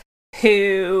Elvis,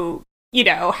 who, you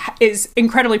know, is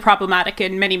incredibly problematic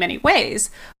in many, many ways,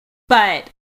 but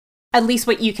at least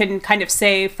what you can kind of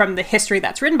say from the history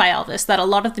that's written by Elvis, that a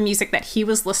lot of the music that he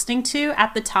was listening to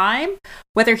at the time,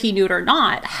 whether he knew it or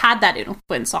not, had that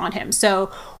influence on him. So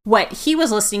what he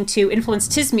was listening to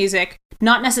influenced his music,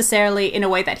 not necessarily in a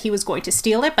way that he was going to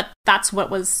steal it, but that's what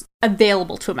was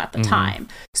available to him at the time.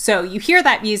 So you hear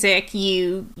that music,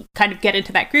 you kind of get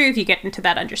into that groove, you get into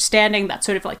that understanding, that's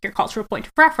sort of like your cultural point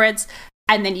of reference,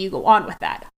 and then you go on with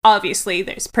that. Obviously,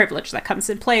 there's privilege that comes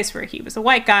in place where he was a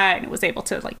white guy and was able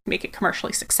to like make it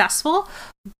commercially successful.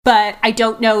 But I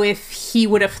don't know if he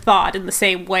would have thought in the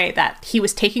same way that he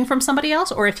was taking from somebody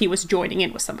else, or if he was joining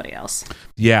in with somebody else.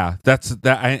 Yeah, that's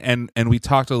that. And we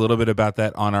talked a little bit about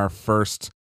that on our first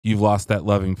 "You've Lost That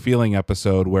Loving Feeling"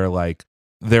 episode, where like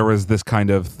there was this kind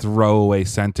of throwaway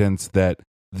sentence that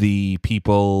the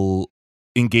people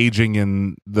engaging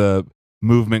in the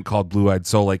movement called Blue Eyed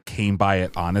Soul like came by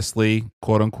it honestly,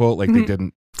 quote unquote, like they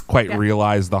didn't quite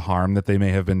realize the harm that they may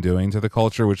have been doing to the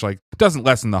culture, which like doesn't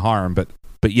lessen the harm, but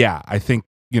yeah, I think,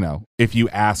 you know, if you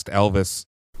asked Elvis,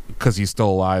 because he's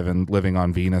still alive and living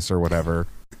on Venus or whatever,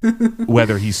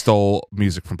 whether he stole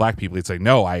music from black people, he'd say,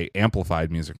 no, I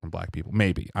amplified music from black people.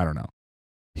 Maybe, I don't know.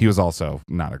 He was also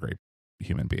not a great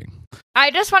human being. I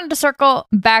just wanted to circle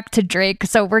back to Drake.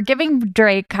 So we're giving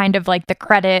Drake kind of like the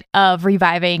credit of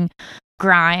reviving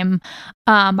grime.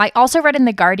 I also read in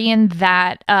The Guardian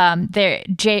that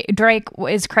Drake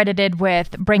is credited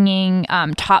with bringing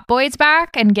Top Boys back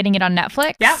and getting it on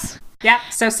Netflix. Yep.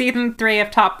 So season 3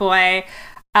 of Top Boy,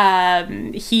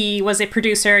 he was a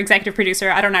producer, executive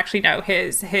producer. I don't actually know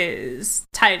his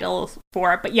title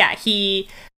for it, but yeah, he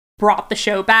brought the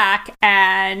show back,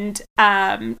 and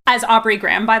as Aubrey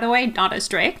Graham, by the way, not as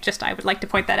Drake. Just I would like to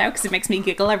point that out because it makes me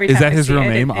giggle every time. Is that I his see real it.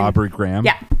 name, Aubrey Graham?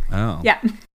 Yeah. Oh.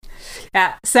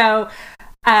 Yeah. So,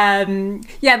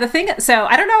 the thing. So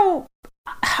I don't know.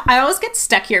 I always get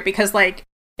stuck here because, like,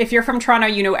 if you're from Toronto,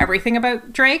 you know everything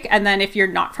about Drake, and then if you're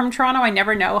not from Toronto, I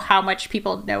never know how much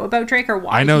people know about Drake or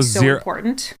why he's so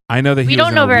important. I know that he We was don't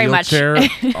in know a very much. wheelchair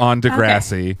on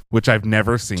Degrassi, which I've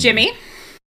never seen. Jimmy,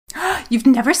 you've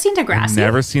never seen Degrassi? I've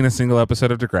never seen a single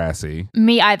episode of Degrassi.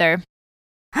 Me either.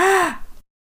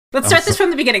 Let's start this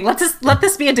from the beginning. Let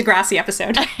this be a Degrassi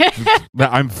episode.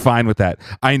 I'm fine with that.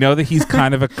 I know that he's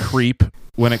kind of a creep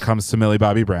when it comes to Millie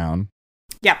Bobby Brown.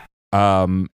 Yep.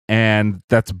 And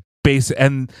that's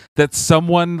and that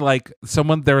someone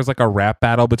there was like a rap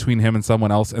battle between him and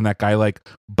someone else, and that guy like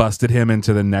busted him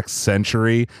into the next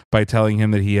century by telling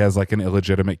him that he has like an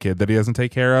illegitimate kid that he doesn't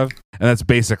take care of, and that's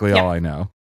basically all I know.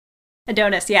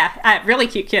 Adonis, yeah. Really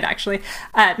cute kid, actually.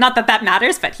 Not that that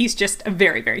matters, but he's just a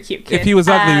very, very cute kid. If he was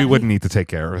ugly, we wouldn't need to take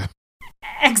care of him.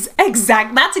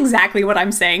 That's exactly what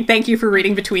I'm saying. Thank you for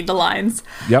reading between the lines.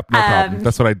 Yep, no problem.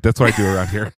 That's what I do around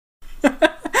here.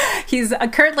 He's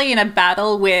currently in a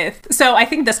battle with... So I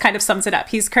think this kind of sums it up.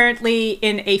 He's currently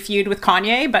in a feud with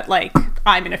Kanye, but like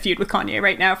I'm in a feud with Kanye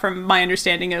right now from my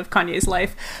understanding of Kanye's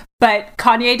life. But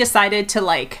Kanye decided to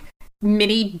like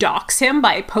mini dox him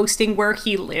by posting where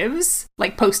he lives,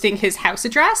 like posting his house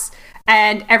address.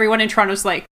 And everyone in Toronto's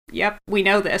like, yep, we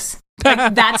know this.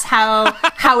 Like that's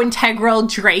how integral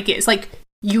Drake is. Like,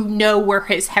 you know where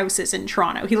his house is in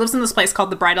Toronto. He lives in this place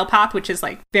called the Bridle Path, which is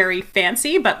like very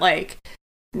fancy, but like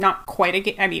not quite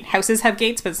a I mean, houses have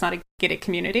gates, but it's not a gated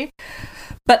community.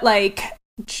 But like,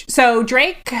 so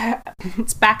Drake,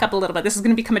 let's back up a little bit. This is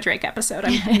going to become a Drake episode.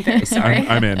 I'm very sorry.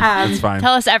 I'm in. It's fine.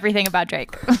 Tell us everything about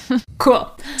Drake.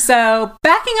 Cool. So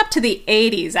backing up to the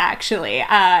 80s, actually,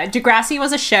 Degrassi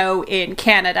was a show in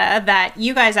Canada that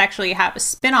you guys actually have a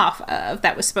spin-off of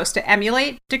that was supposed to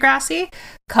emulate Degrassi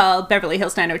called Beverly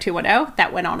Hills 90210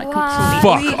 that went on a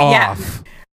completely... Fuck off.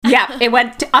 Yeah, it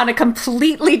went on a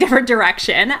completely different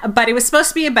direction, but it was supposed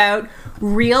to be about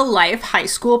real life high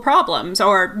school problems.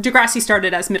 Or Degrassi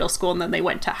started as middle school and then they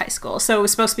went to high school. So it was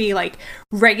supposed to be like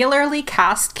regularly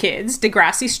cast kids.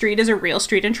 Degrassi Street is a real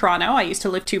street in Toronto. I used to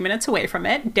live 2 minutes away from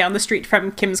it, down the street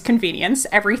from Kim's Convenience.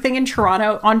 Everything in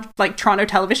Toronto on like Toronto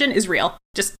television is real.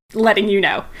 Just letting you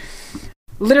know.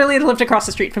 Literally lived across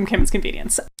the street from Kim's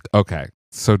Convenience. Okay,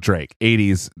 so Drake,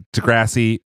 80s,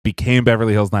 Degrassi became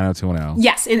Beverly Hills 90210.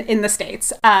 Yes, in the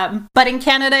States. But in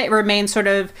Canada, it remains sort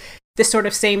of this sort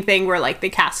of same thing where like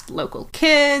they cast local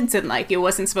kids and like it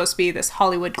wasn't supposed to be this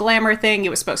Hollywood glamour thing. It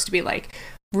was supposed to be like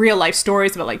real life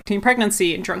stories about like teen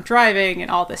pregnancy and drunk driving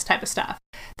and all this type of stuff.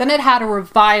 Then it had a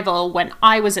revival when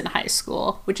I was in high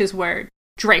school, which is where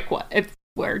Drake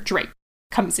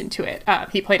comes into it.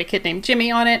 He played a kid named Jimmy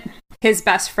on it. His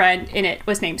best friend in it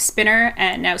was named Spinner,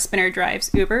 and now Spinner drives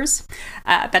Ubers.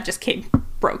 That just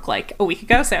broke like a week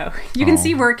ago, so you can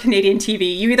see we're Canadian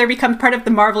TV. You either become part of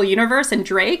the Marvel universe and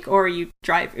Drake, or you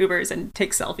drive Ubers and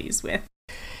take selfies with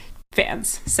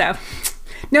fans. So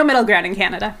no middle ground in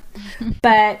Canada.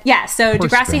 But yeah, so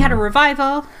Degrassi had a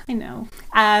revival. I know.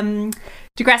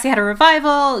 Degrassi had a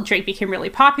revival. Drake became really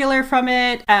popular from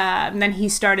it. And then he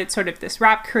started sort of this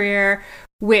rap career,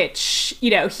 which, you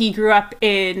know, he grew up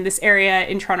in this area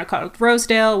in Toronto called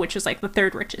Rosedale, which is like the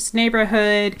third richest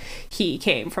neighborhood. He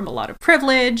came from a lot of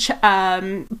privilege.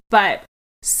 But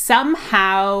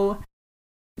somehow,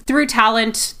 through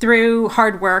talent, through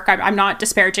hard work, I'm not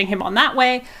disparaging him on that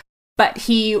way, but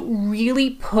he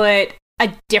really put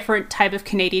a different type of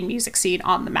Canadian music scene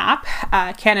on the map.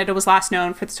 Canada was last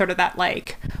known for sort of that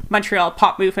like Montreal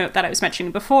pop movement that I was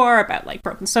mentioning before about like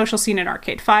Broken Social Scene and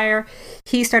Arcade Fire.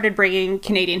 He started bringing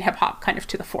Canadian hip hop kind of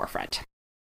to the forefront,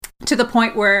 to the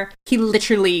point where he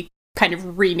literally kind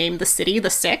of renamed the city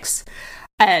the Six.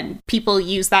 And people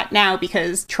use that now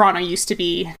because Toronto used to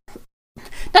be,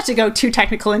 not to go too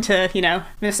technical into, you know,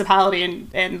 municipality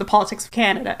and the politics of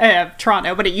Canada,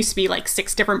 Toronto, but it used to be like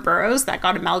 6 different boroughs that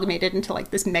got amalgamated into like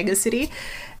this mega city.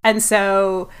 And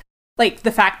so like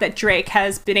the fact that Drake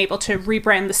has been able to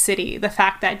rebrand the city, the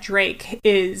fact that Drake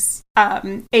is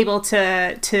able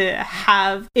to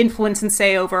have influence and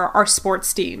say over our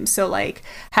sports teams. So like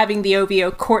having the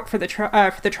OVO court for the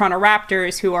Toronto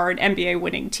Raptors, who are an NBA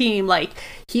winning team, like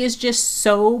he is just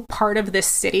so part of this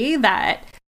city that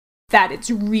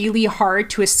it's really hard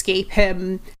to escape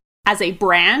him as a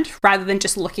brand rather than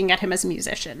just looking at him as a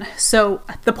musician. So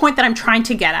the point that I'm trying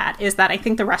to get at is that I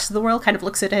think the rest of the world kind of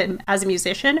looks at him as a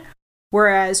musician,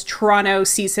 whereas Toronto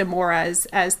sees him more as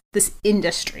this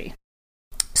industry.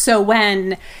 So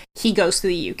when he goes to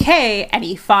the UK and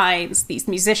he finds these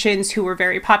musicians who were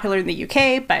very popular in the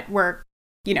UK, but were,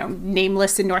 you know,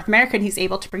 nameless in North America, and he's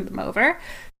able to bring them over,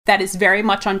 that is very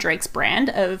much on Drake's brand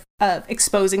of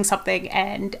exposing something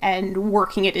and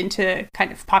working it into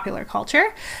kind of popular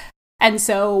culture. And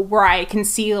so where I can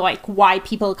see like why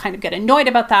people kind of get annoyed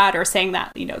about that or saying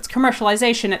that, you know, it's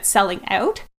commercialization, it's selling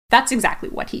out, that's exactly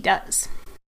what he does.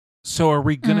 So are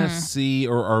we going to see,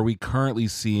 or are we currently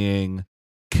seeing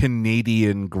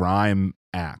Canadian grime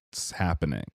acts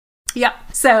happening? Yeah.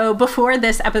 So before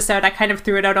this episode, I kind of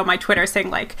threw it out on my Twitter saying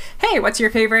like, hey, what's your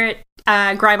favorite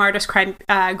grime artist,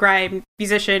 grime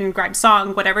musician, grime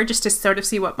song, whatever, just to sort of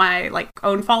see what my like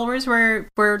own followers were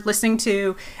listening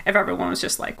to. If everyone was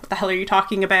just like, what the hell are you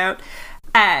talking about?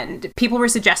 And people were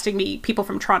suggesting me people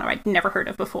from Toronto I'd never heard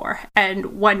of before.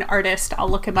 And one artist, I'll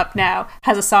look him up now,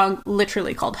 has a song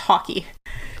literally called Hockey.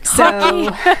 So,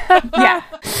 yeah.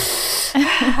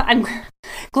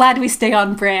 glad we stay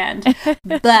on brand.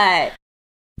 But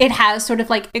it has sort of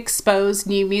like exposed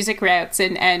new music routes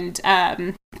and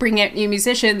bring out new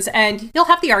musicians. And you'll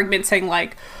have the argument saying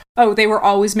like, oh, they were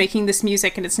always making this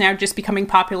music and it's now just becoming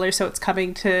popular, so it's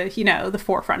coming to, you know, the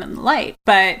forefront and the light.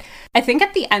 But I think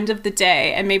at the end of the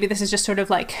day, and maybe this is just sort of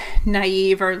like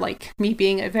naive or like me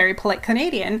being a very polite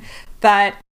Canadian,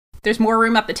 that there's more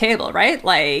room at the table, right?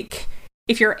 Like,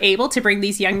 if you're able to bring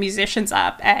these young musicians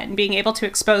up and being able to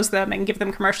expose them and give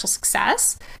them commercial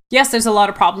success, yes, there's a lot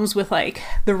of problems with like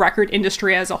the record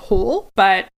industry as a whole,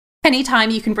 but anytime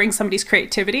you can bring somebody's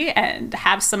creativity and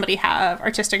have somebody have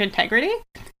artistic integrity,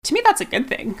 to me, that's a good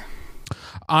thing.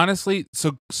 Honestly,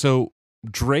 so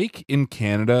Drake in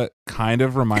Canada kind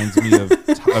of reminds me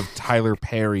of Tyler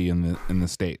Perry in the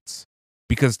States,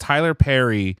 because Tyler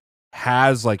Perry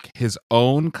has like his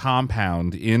own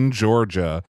compound in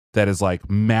Georgia that is like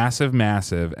massive,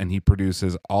 and he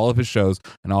produces all of his shows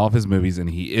and all of his movies, and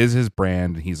he is his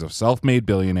brand. He's a self-made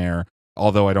billionaire,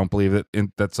 although I don't believe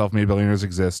that self-made billionaires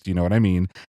exist. You know what I mean?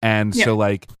 And so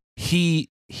like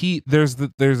there's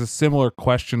a similar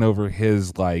question over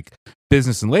his like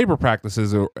business and labor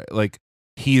practices, or like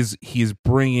he's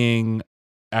bringing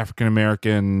African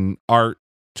American art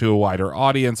to a wider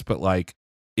audience, but like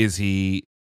is he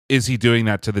doing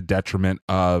that to the detriment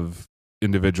of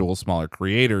individual smaller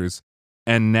creators?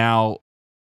 And now,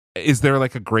 is there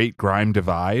like a great grime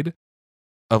divide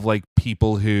of like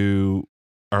people who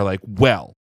are like,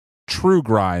 well, true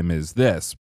grime is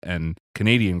this and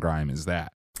Canadian grime is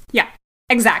that? Yeah,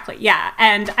 exactly. Yeah.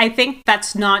 And I think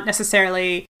that's not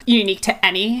necessarily unique to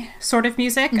any sort of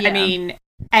music. Yeah. I mean,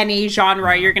 any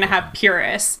genre, you're going to have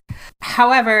purists.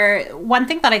 However, one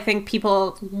thing that I think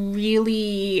people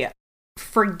really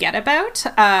forget about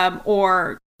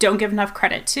or don't give enough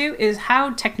credit to is how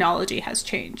technology has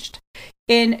changed.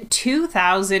 In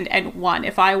 2001,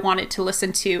 if I wanted to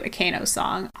listen to a Kano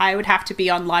song, I would have to be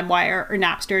on LimeWire or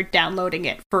Napster downloading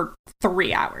it for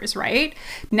 3 hours, right?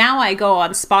 Now I go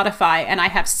on Spotify and I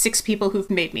have 6 people who've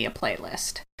made me a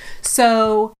playlist.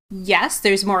 So yes,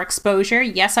 there's more exposure.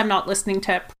 Yes, I'm not listening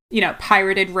to, you know,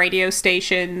 pirated radio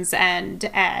stations and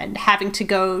having to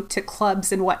go to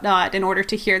clubs and whatnot in order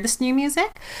to hear this new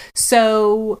music.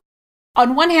 So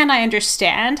on one hand, I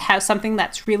understand how something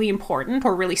that's really important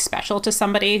or really special to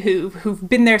somebody who've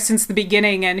been there since the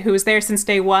beginning and who was there since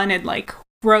day one and like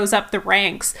rose up the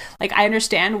ranks. Like, I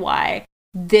understand why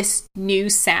this new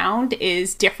sound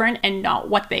is different and not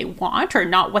what they want or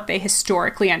not what they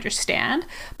historically understand.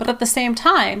 But at the same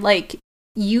time, like,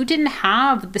 you didn't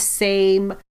have the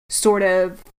same sort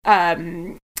of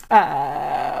what's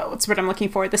what I'm looking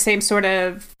for? The same sort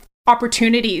of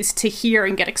opportunities to hear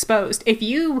and get exposed. If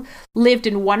you lived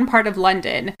in one part of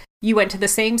London, you went to the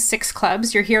same 6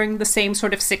 clubs, you're hearing the same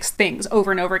sort of 6 things over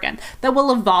and over again. That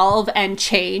will evolve and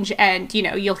change, and, you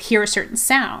know, you'll hear a certain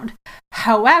sound.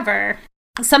 However,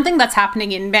 something that's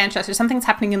happening in Manchester, something that's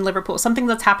happening in Liverpool, something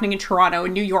that's happening in Toronto,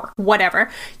 in New York,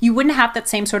 whatever, you wouldn't have that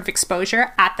same sort of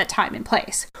exposure at that time and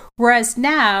place. Whereas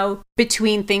now,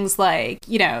 between things like,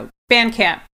 you know,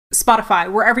 Bandcamp, Spotify,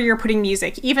 wherever you're putting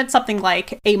music, even something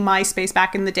like a MySpace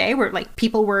back in the day where like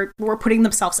people were putting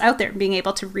themselves out there and being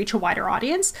able to reach a wider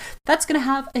audience, that's going to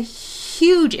have a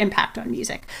huge impact on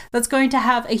music. That's going to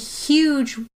have a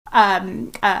huge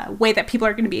way that people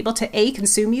are going to be able to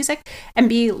consume music and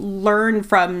learn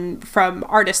from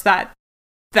artists that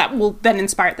will then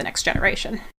inspire the next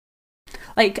generation.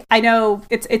 Like, I know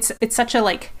it's such a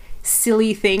like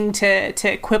silly thing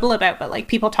to quibble about, but like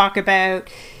people talk about,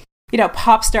 you know,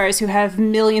 pop stars who have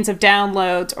millions of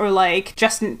downloads, or like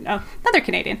another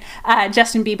Canadian,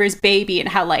 Justin Bieber's Baby, and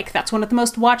how like that's one of the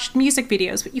most watched music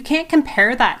videos. But you can't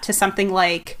compare that to something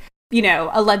like, you know,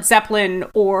 a Led Zeppelin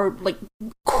or like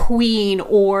Queen,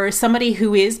 or somebody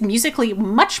who is musically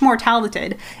much more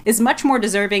talented, is much more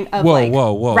deserving of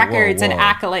records and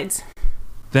accolades.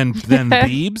 Than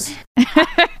Biebs?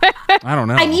 I don't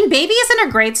know. I mean, Baby isn't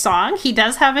a great song. He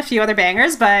does have a few other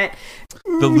bangers, but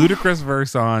the ludicrous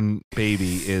verse on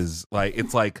Baby is like,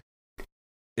 it's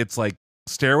like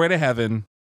Stairway to Heaven,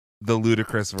 the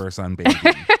ludicrous verse on Baby.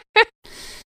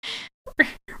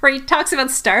 Where he talks about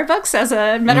Starbucks as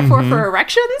a metaphor for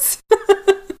erections.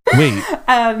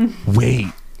 Wait.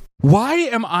 Why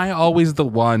am I always the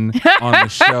one on the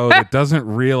show that doesn't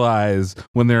realize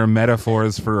when there are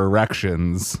metaphors for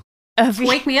erections?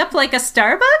 Wake me up like a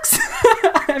Starbucks?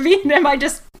 I mean, am I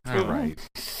just... All right.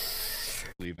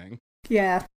 Leaving.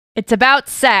 Yeah. It's about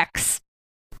sex.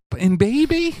 In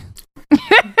Baby?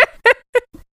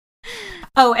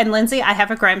 Oh, and Lindsay, I have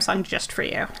a grime song just for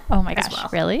you. Oh my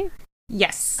gosh, really?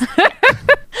 Yes.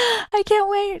 I can't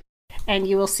wait. and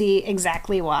you will see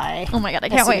exactly why. Oh my God, I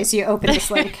as can't soon wait. as you open this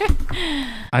link.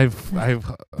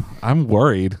 I'm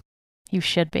worried. You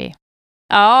should be.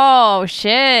 Oh,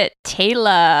 shit.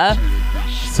 Taylor.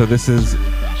 So this is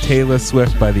Taylor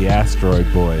Swift by the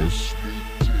Asteroid Boys.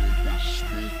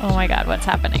 Oh my God, what's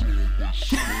happening?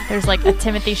 There's like a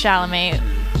Timothy Chalamet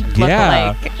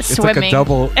Yeah, look-alike it's swimming.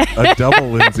 like a double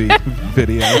Lindsay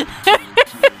video.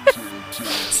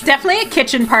 It's definitely a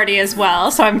kitchen party as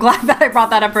well, so I'm glad that I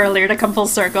brought that up earlier to come full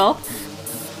circle.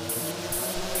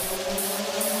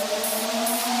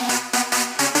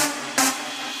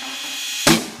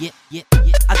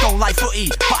 I don't like footy,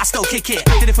 but I still kick it.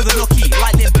 I did it for the lucky,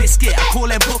 lightning biscuit. I call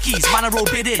them bookies, man, I roll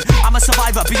bidding. I'm a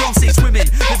survivor, Beyonce's swimming,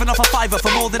 living off a fiver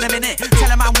for more than a minute.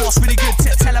 Tell a man what's really good.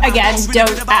 Tell a man Again, what's really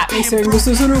good don't about at me being saying this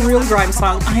isn't a real grime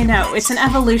song. I know, it's an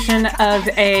evolution of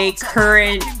a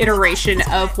current iteration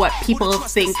of what people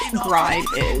think grime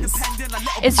is.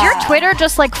 Is your Twitter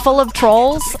just like full of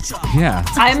trolls? Yeah.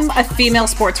 I'm a female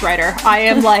sports writer. I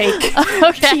am like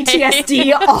Okay.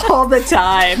 PTSD all the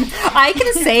time. I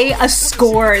can say a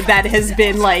score that has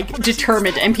been like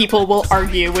determined and people will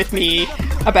argue with me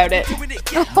about it.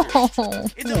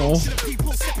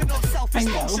 I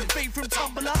know.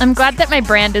 I'm glad that my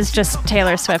brand is just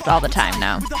Taylor Swift all the time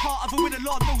now.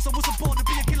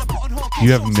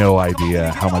 You have no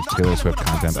idea how much Taylor Swift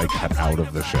content I cut out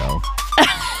of the show.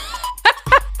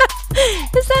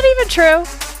 Is that even true?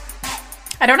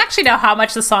 I don't actually know how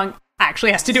much the song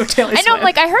actually has to do with Taylor I Swift. know,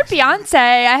 like, I heard Beyonce.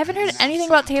 I haven't heard anything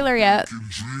about Taylor yet.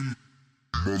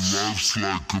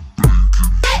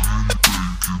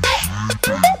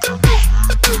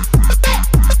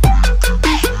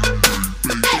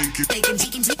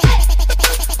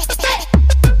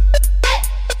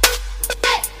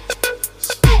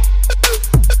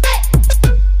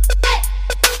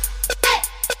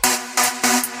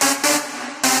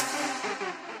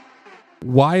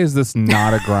 Why is this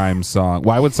not a grime song?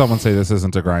 Why would someone say this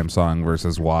isn't a grime song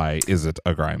versus why is it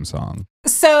a grime song?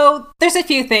 So there's a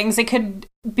few things. It could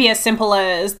be as simple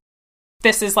as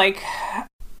this is like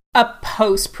a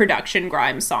post-production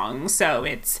grime song. So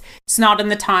it's not in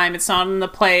the time, it's not in the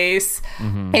place.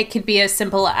 Mm-hmm. It could be as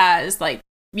simple as like,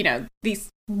 you know, these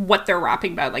what they're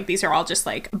rapping about. Like these are all just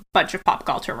like a bunch of pop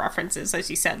culture references, as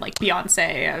you said, like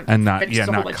Beyonce, And not just a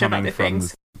whole not bunch of coming other from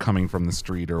things. coming from the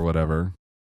street or whatever.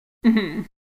 Mm-hmm.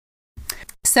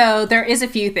 So there is a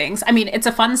few things. I mean, it's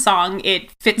a fun song. It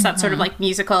fits that sort of like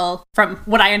musical, from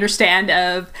what I understand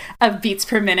of beats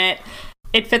per minute.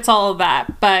 It fits all of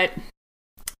that, but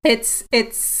it's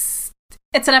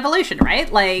an evolution,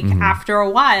 right? Like after a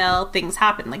while, things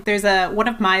happen. Like there's one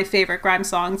of my favorite grime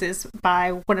songs is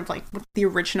by one of like the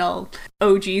original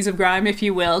OGs of grime, if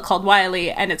you will, called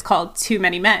Wiley, and it's called Too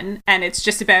Many Men, and it's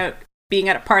just about being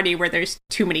at a party where there's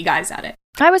too many guys at it.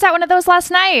 I was at one of those last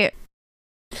night.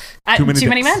 Too many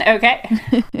many dicks. men?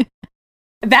 Okay.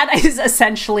 That is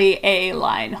essentially a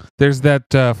line. There's that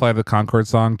Fly the Concord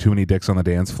song, Too Many Dicks on the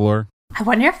Dance Floor. I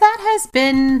wonder if that has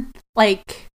been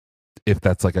like, If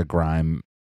that's like a grime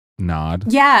nod.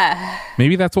 yeah.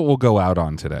 Maybe that's what we'll go out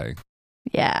on today.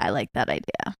 Yeah, I like that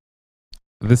idea.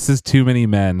 This is Too Many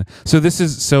Men. So this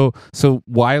is so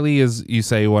Wiley is, you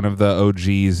say, one of the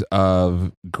OGs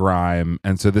of grime,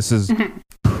 and so this is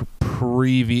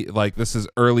this is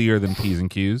earlier than P's and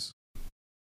Q's.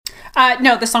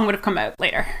 No, the song would have come out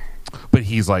later. But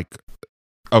he's like,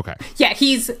 okay, Yeah,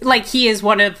 he is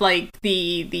one of like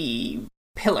the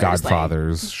pillars.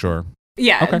 Godfathers, like, sure.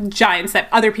 yeah, Okay. giants that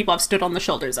other people have stood on the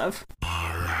shoulders of.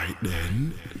 Alright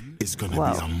then, it's gonna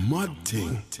Whoa. be a mud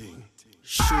thing.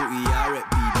 Shorty, I rep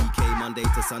BBK, Monday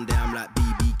to Sunday, I'm like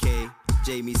BBK.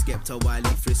 Jamie, Skepta, Wiley,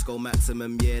 Frisco,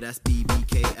 Maximum, yeah, that's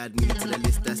BBK. Add me to the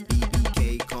list, that's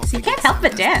BBK. So you can't help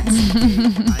but dance.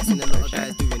 I seen a lot of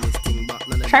guys doing this thing, but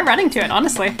none of Try them running to it,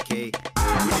 honestly. BBK.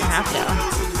 I'm gonna have to.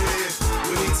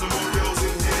 We need some more girls in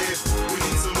here. We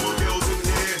need some more girls in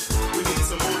here. We need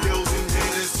some more girls in here.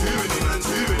 There's too many men,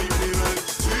 too many men,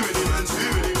 too many men, too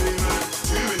many men,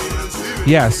 too many men, too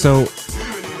many. Yeah, so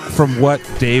from what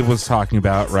Dave was talking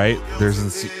about, right? There's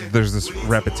this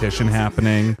repetition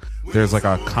happening. There's like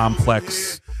a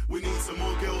complex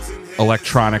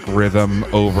electronic rhythm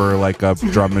over like a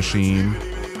drum machine.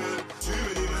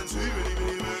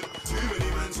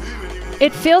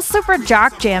 It feels super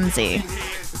jock jamsy.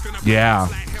 Yeah.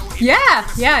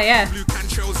 Yeah. Blue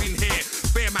panchos in here.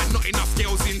 Bear man, not enough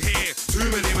girls in here. Too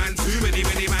many man, too many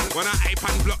man. When I ape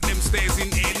and block them stairs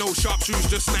in here. No sharp shoes,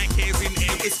 just Nikes in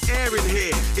here. It's air in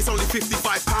here. It's only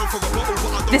 £55 for a bottle,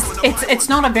 but I don't It's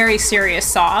not a very serious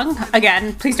song.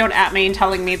 Again, please don't at me and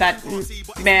telling me that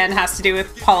man has to do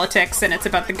with politics and it's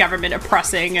about the government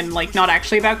oppressing and like not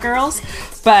actually about girls.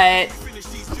 But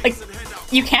like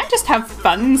you can't just have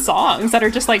fun songs that are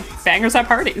just like bangers at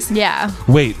parties. Yeah.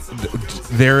 Wait,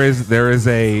 there is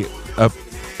a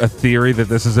theory that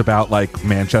this is about like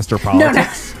Manchester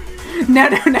politics. No.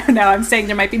 I'm saying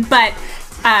there might be, but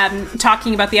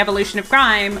talking about the evolution of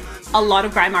grime, a lot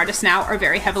of grime artists now are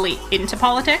very heavily into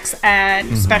politics, and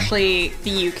especially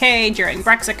the UK during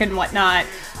Brexit and whatnot.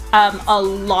 A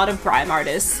lot of grime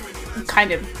artists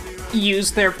kind of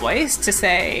use their voice to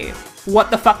say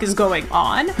what the fuck is going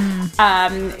on.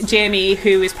 Jamie,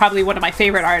 who is probably one of my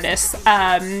favorite artists,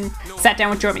 sat down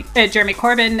with Jeremy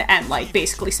Corbyn and like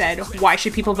basically said, why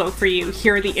should people vote for you?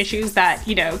 Here are the issues that,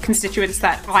 you know, constituents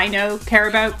that I know care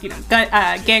about, you know,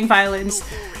 gang violence,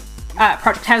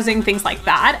 project housing, things like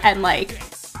that. And like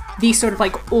these sort of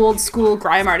like old school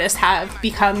grime artists have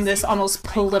become this almost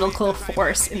political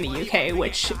force in the UK,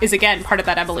 which is again part of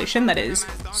that evolution that is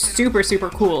super, super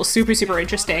cool, super, super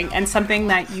interesting, and something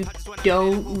that you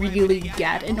don't really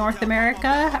get in North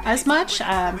America as much.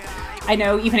 I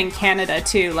know even in Canada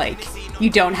too, like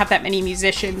you don't have that many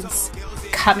musicians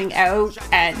coming out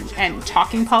and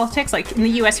talking politics. Like in the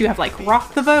US you have like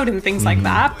Rock the Vote and things like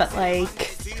that, but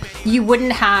like you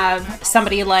wouldn't have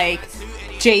somebody like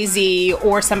Jay-Z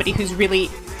or somebody who's really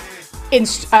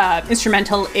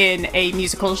instrumental in a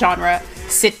musical genre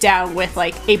sit down with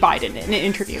like a Biden and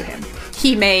interview him.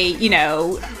 He may, you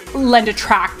know, lend a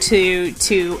track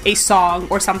to a song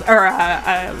or something, or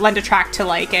lend a track to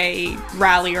like a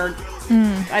rally or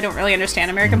I don't really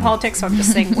understand American politics, so I'm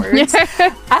just saying words.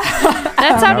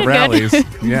 That sounded rallies. good.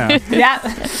 Yeah.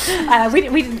 Yeah. We're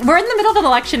in the middle of an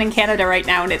election in Canada right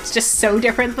now, and it's just so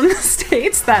different than the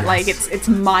States that like it's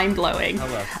mind-blowing.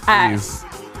 Please.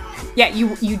 Yeah,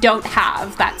 you don't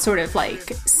have that sort of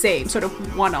like same sort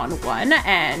of one-on-one,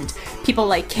 and people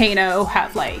like Kano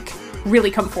have like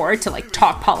really come forward to like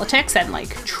talk politics and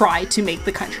like try to make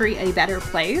the country a better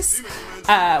place.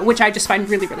 Which I just find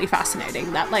really, really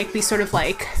fascinating, that like these sort of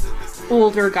like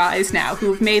older guys now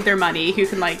who've made their money, who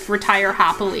can like retire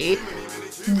happily,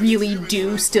 really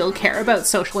do still care about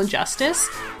social injustice,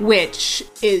 which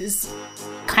is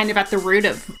kind of at the root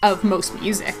of most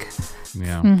music.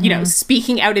 Yeah. You know,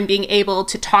 speaking out and being able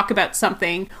to talk about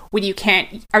something when you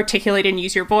can't articulate and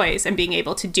use your voice, and being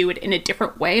able to do it in a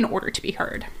different way in order to be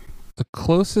heard. The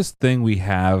closest thing we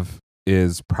have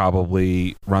is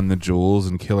probably Run the Jewels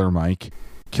and Killer Mike.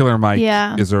 Killer Mike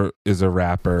is a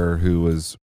rapper who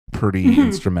was pretty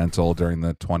instrumental during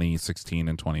the 2016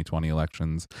 and 2020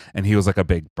 elections, and he was like a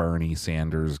big Bernie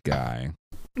Sanders guy.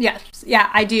 Yes,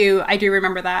 yeah, I do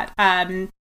remember that.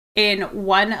 In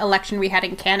one election we had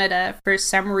in Canada, for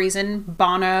some reason,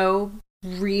 Bono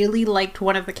really liked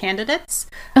one of the candidates,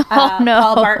 no.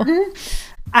 Paul Martin.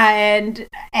 And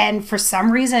for some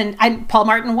reason, Paul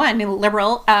Martin won,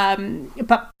 Liberal,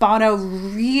 but Bono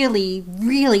really,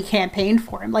 really campaigned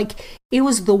for him. Like, it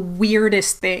was the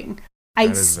weirdest thing.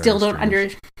 I still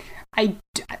don't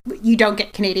you don't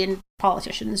get Canadian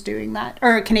politicians doing that,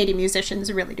 or Canadian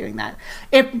musicians really doing that.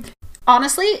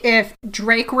 If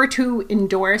Drake were to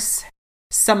endorse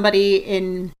somebody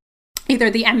in either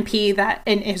the MP that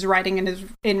in his riding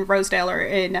in Rosedale or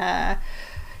in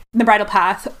the Bridle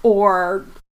Path, or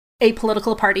a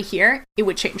political party here, it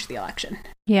would change the election.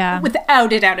 Yeah.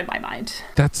 Without a doubt in my mind.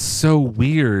 That's so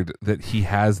weird that he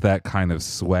has that kind of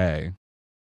sway.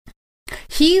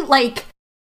 He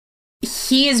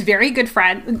is very good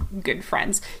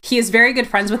friends. He is very good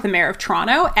friends with the mayor of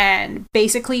Toronto, and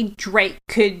basically Drake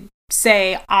could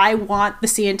say, I want the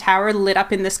CN Tower lit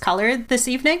up in this color this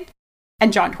evening,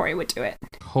 and John Tory would do it.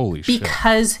 Holy shit.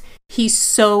 Because he's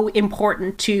so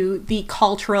important to the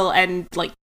cultural and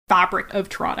like fabric of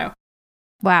Toronto.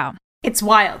 Wow. It's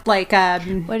wild. Like,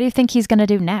 what do you think he's going to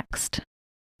do next?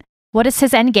 What is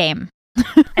his end game?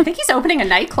 I think he's opening a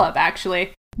nightclub,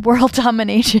 actually. World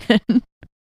domination.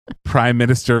 Prime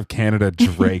Minister of Canada,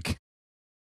 Drake.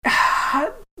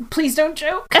 Please don't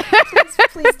joke.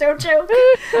 Please don't joke.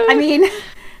 I mean,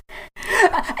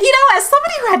 you know, as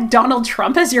somebody who had Donald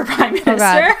Trump as your prime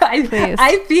minister,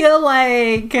 I feel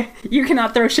like you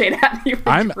cannot throw shade at me.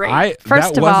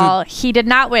 First of all, he did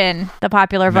not win the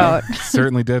popular vote.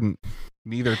 Certainly didn't.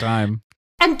 Neither time.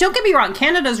 And don't get me wrong,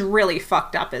 Canada's really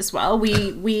fucked up as well.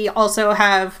 We also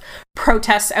have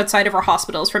protests outside of our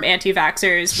hospitals from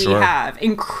anti-vaxxers. Sure. We have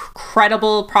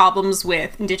incredible problems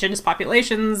with Indigenous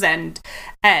populations and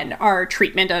our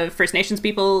treatment of First Nations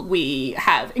people. We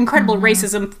have incredible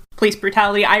racism, police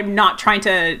brutality. I'm not trying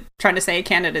to say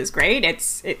Canada is great.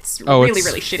 It's really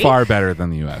shitty. Far better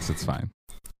than the US. It's fine.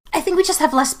 I think we just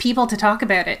have less people to talk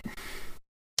about it.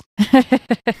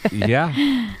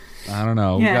 Yeah. I don't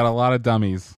know. Yeah. We got a lot of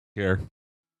dummies here.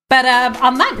 But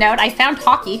on that note, I found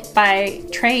Hockey by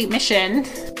Trey Mission.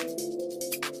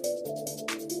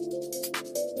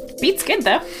 Beat's good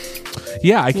though.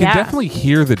 Yeah, I can Yeah. definitely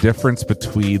hear the difference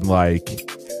between like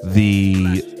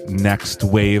the next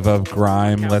wave of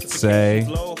grime, let's say,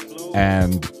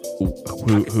 and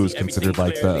who's considered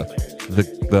like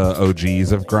the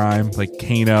OGs of grime. Like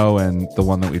Kano and the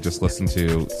one that we just listened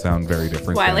to sound very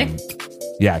different. Wiley?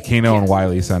 Yeah, Kano and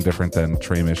Wiley sound different than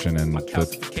Trey Mission and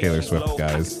the Taylor Swift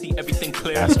guys.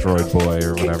 Asteroid Boy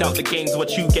or Kicked whatever. out the games,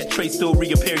 what you get, Trey still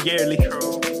reappear yearly.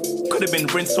 Could have been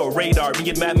Rinse or Radar, me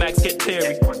and Mad Max get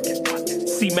Terry.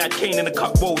 See Matt Kane in the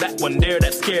cup, whoa, that one there,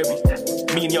 that's scary.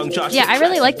 Me and Young Josh. Yeah, I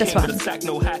really like this one.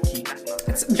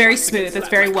 It's very smooth. It's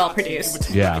very well produced.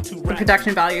 Yeah. The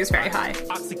production value is very high.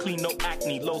 OxyClean, no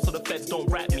acne, low so the feds don't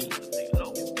rat me.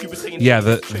 Yeah,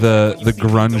 the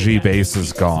grungy bass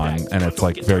is gone and it's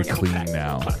like very clean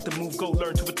now. The move, go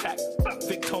learn to attack.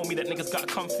 Vic told me that niggas got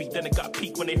comfy, then it got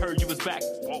peak when they heard you was back.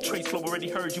 Trace Flow already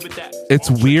heard you with that. It's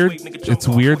weird. It's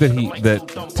weird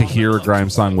that to hear a grime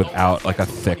song without like a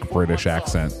thick British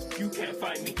accent.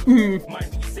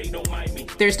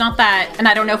 There's not that, and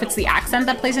I don't know if it's the accent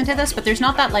that plays into this, but there's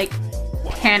not that like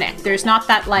panic. There's not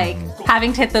that like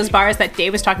having to hit those bars that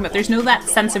Dave was talking about. There's no that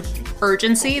sense of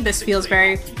urgency. This feels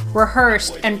very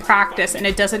rehearsed and practiced, and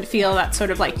it doesn't feel that sort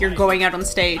of like you're going out on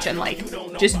stage and like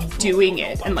just doing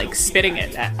it and like spitting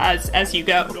it as you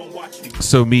go.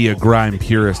 So me, a grime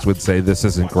purist, would say this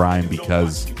isn't grime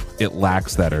because it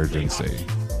lacks that urgency.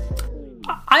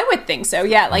 I would think so,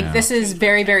 yeah. Like, this is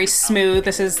very, very smooth.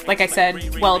 This is, like I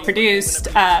said, well produced.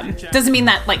 Doesn't mean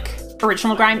that, like,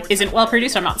 original grime isn't well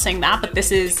produced. I'm not saying that, but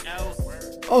this is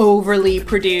overly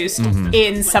produced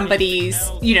in somebody's,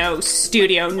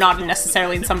 studio, not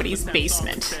necessarily in somebody's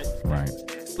basement. Right.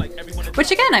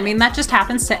 Which, again, I mean, that just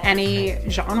happens to any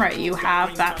genre. You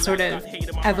have that sort of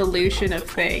evolution of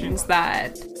things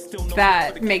that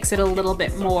makes it a little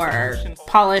bit more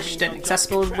polished and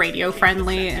accessible, radio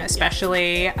friendly,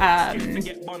 especially.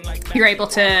 You're able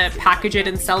to package it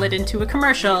and sell it into a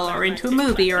commercial or into a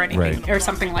movie or anything or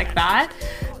something like that.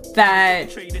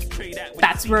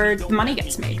 That's where the money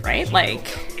gets made, right?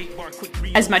 Like,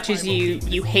 as much as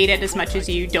you hate it, as much as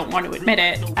you don't want to admit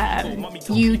it,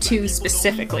 you two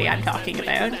specifically, I'm talking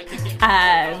about,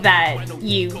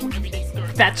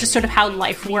 that's just sort of how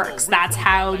life works. That's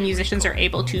how musicians are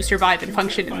able to survive and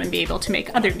function and then be able to make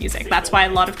other music. That's why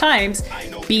a lot of times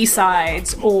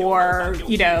B-sides or,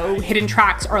 hidden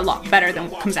tracks are a lot better than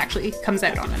what comes out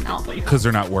on an album. Because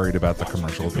they're not worried about the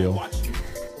commercial appeal.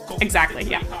 Exactly,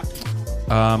 yeah.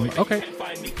 Okay.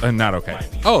 Not okay.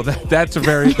 Oh, that's a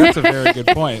very good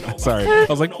point. Sorry. I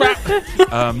was like,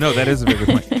 no, that is a very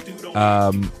good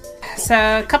point.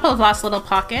 So a couple of last little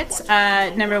pockets.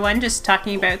 Number one, just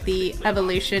talking about the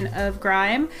evolution of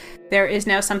grime. There is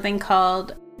now something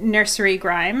called nursery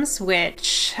grimes,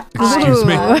 which... Excuse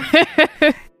me?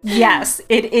 Yes,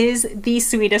 it is the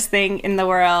sweetest thing in the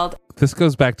world. This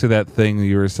goes back to that thing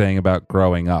you were saying about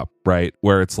growing up, right?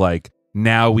 Where it's like,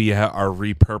 now we are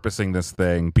repurposing this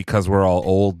thing because we're all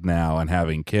old now and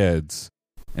having kids.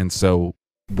 And so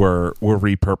we're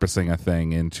repurposing a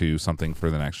thing into something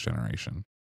for the next generation.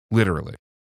 Literally.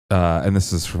 And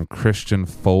this is from Christian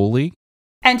Foley.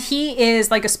 And he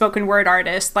is like a spoken word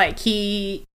artist. Like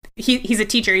he's a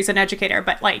teacher, he's an educator,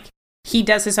 but like he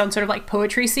does his own sort of like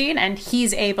poetry scene, and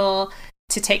he's able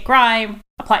to take grime,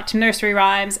 apply it to nursery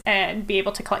rhymes, and be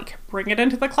able to like bring it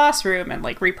into the classroom and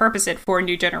like repurpose it for a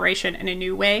new generation in a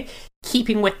new way,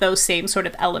 keeping with those same sort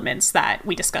of elements that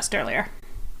we discussed earlier.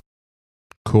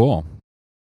 Cool.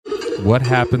 What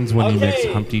happens when you mix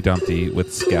Humpty Dumpty with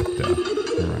Skepta?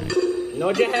 All right.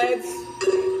 Nod your heads.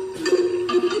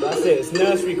 That's it. It's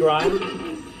nursery grime.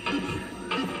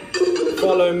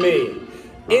 Follow me.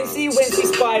 Incy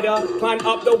Wincy Spider climbed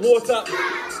up the water.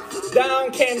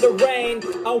 Down came the rain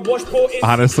and washed poor Incy.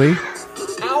 Honestly,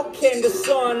 out came the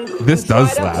sun. This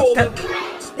does slap.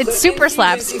 It super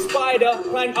slaps. Incy Spider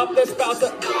climbed up the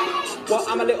spouter. Well,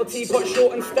 I'm a little teapot,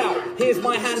 short and stout. Here's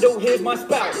my handle, here's my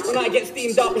spout. When I get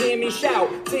steamed up, hear me shout.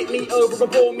 Tip me over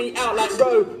and pour me out like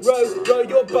row, row, row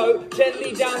your boat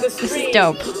gently down the stream. This is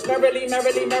dope. Merrily,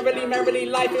 merrily, merrily, merrily,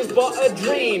 life is but a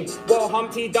dream. Well,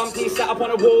 Humpty Dumpty sat up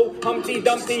on a wall. Humpty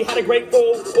Dumpty had a great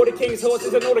fall. All the king's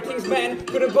horses and all the king's men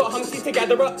couldn't put Humpty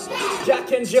together up.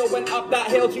 Jack and Jill went up that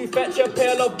hill to fetch a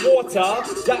pail of water.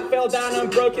 Jack fell down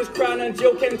and broke his crown, and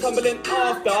Jill came tumbling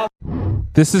after.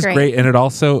 This is great, and it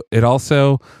also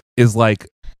is like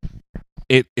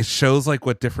it shows like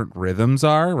what different rhythms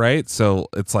are, right? So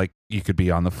it's like you could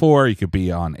be on the 4, you could be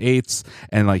on 8s,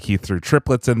 and like he threw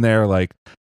triplets in there. Like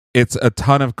it's a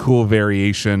ton of cool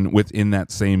variation within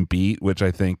that same beat, which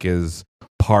I think is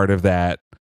part of that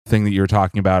thing that you're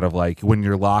talking about of like when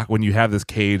you have this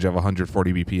cage of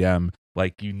 140 BPM,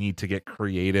 like you need to get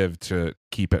creative to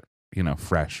keep it,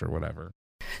 fresh or whatever?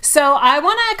 So I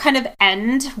want to kind of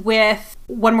end with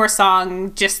one more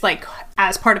song, just like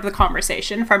as part of the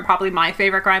conversation, from probably my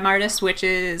favorite grime artist, which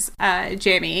is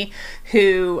Jamie,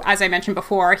 who, as I mentioned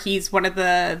before, he's one of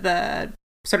the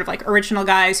sort of like original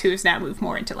guys who's now moved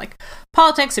more into like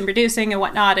politics and producing and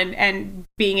whatnot, and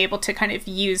being able to kind of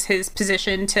use his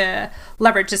position to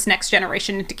leverage this next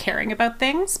generation into caring about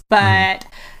things. But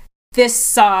this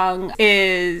song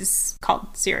is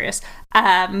called Serious,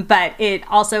 but it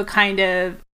also kind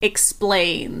of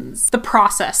explains the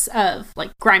process of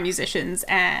like grime musicians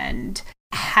and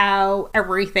how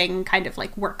everything kind of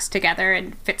like works together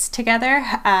and fits together.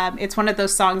 It's one of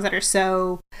those songs that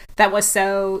was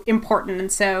so important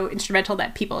and so instrumental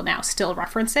that people now still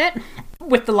reference it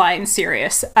with the line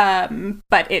Serious.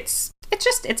 But it's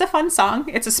a fun song.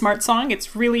 It's a smart song.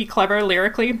 It's really clever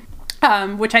lyrically.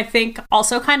 Which I think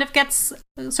also kind of gets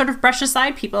sort of brushed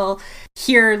aside. People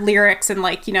hear lyrics and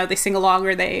like, they sing along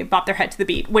or they bop their head to the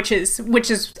beat, which is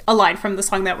a line from the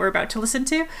song that we're about to listen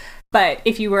to. But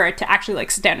if you were to actually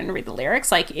like sit down and read the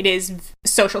lyrics, like it is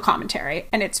social commentary,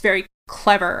 and it's very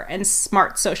clever and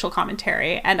smart social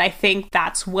commentary. And I think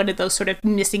that's one of those sort of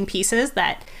missing pieces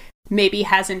that maybe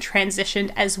hasn't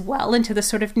transitioned as well into the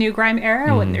sort of new grime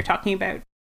era when they're talking about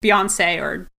Beyonce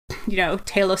or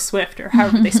Taylor Swift or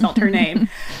however they spelt her name.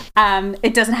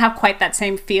 It doesn't have quite that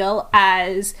same feel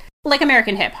as like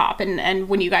American hip hop and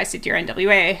when you guys did your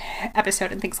NWA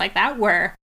episode and things like that,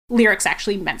 where lyrics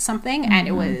actually meant something and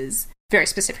it was very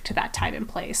specific to that time and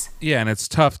place. Yeah, and it's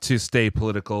tough to stay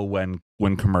political when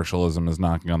commercialism is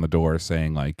knocking on the door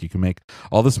saying like you can make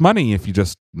all this money if you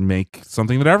just make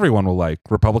something that everyone will like.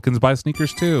 Republicans buy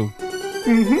sneakers too.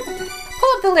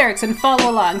 Pull up the lyrics and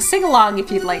follow along. Sing along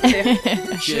if you'd like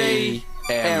to. J-M-E.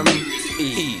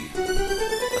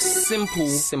 A simple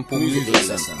music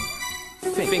lesson.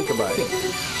 Think about it.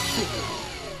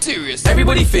 Serious.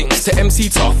 Everybody thinks to MC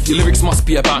tough, your lyrics must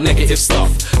be about negative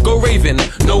stuff. Go raving,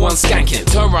 no one's skanking.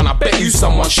 Turn around, I bet you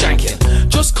someone's shanking.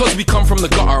 Just cause we come from the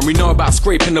gutter and we know about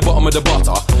scraping the bottom of the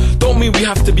butter, don't mean we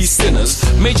have to be sinners.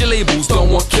 Major labels don't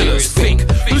want killers. Think,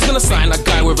 who's gonna sign a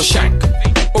guy with a shank?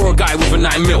 Or a guy with a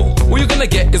 9 mil? What you're gonna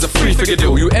get is a 3-figure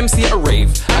deal. You MC at a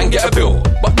rave and get a bill,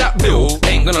 but that bill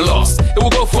ain't gonna last. It will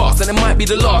go fast and it might be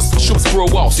the last shows for a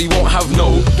while, so you won't have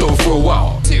no dough for a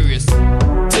while. Serious.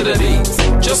 To the beat,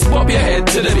 just bop your head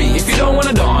to the beat. If you don't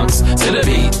wanna dance, to the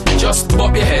beat, just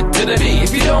bop your head to the beat.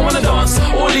 If you don't wanna dance,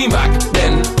 or lean back,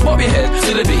 then bop your head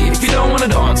to the beat. If you don't wanna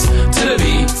dance, to the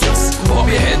beat, just bop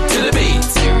your head to the beat.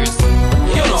 Serious.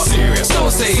 You're not serious,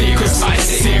 don't say serious, I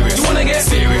say serious. You wanna get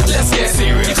serious, let's get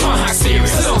serious. You can't hack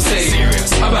serious, so don't say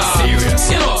serious about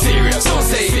serious. You're not serious, don't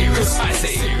say serious, I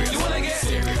say serious. You wanna get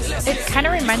serious, let's get It kind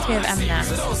of reminds me of Eminem.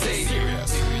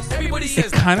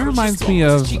 It kind of reminds me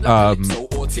of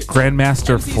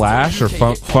Grandmaster Flash or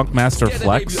Funkmaster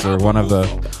Flex, or one of the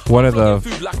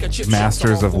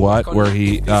masters of what, where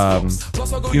he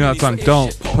that song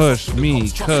 "Don't Push Me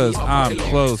 'Cause I'm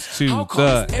Close to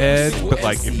the Edge," but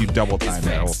like if you double time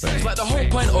that whole thing. Like the whole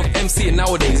point of MCing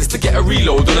nowadays is to get a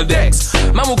reload on the decks.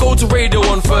 Man will go to radio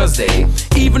on Thursday,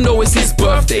 even though it's his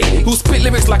birthday. He'll spit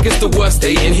lyrics like it's the worst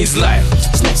day in his life.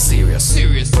 It's not serious.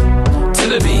 To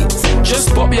the beat,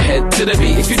 just bop your head to the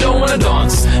beat. If you don't wanna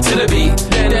dance, to the beat,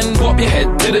 then bop your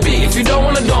head to the beat. If you don't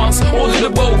wanna dance, or do the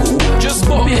vocal, just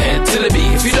bop your head to the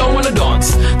beat. If you don't wanna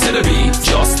dance, to the beat,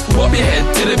 just bop your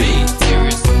head to the beat.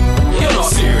 You're not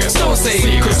serious, don't say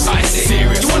serious, I say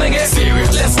serious. You wanna get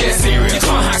serious, let's get serious. You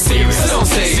can't hack serious, so don't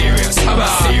say serious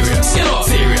about serious. You're not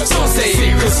serious, don't say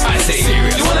serious, I say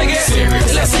serious. You wanna get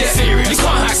serious, let's get serious. You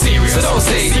can't hack serious, so don't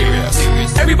say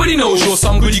serious. Everybody knows you're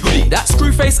some goody goody. That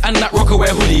screw face and that Rockaware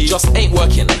hoodie just ain't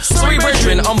working. Sorry,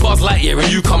 brethren, I'm Buzz Lightyear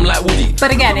and you come like Woody.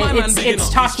 But again, it's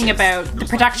talking about the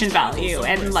production value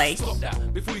and like,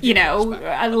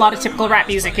 a lot of typical rap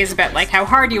music is about like how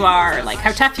hard you are, like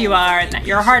how tough you are, and that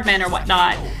you're a hard man or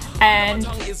whatnot. And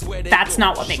that's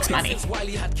not what makes money.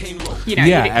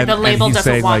 The label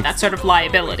doesn't want that sort of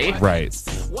liability. Right.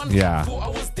 Yeah.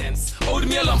 Owed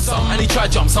me a lump sum and he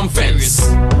tried jump some fence.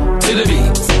 To the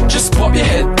beat, just pop your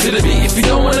head to the beat. If you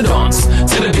don't wanna dance,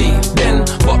 to the beat, then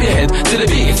pop your head to the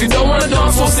beat. If you don't wanna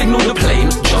dance or signal the plane,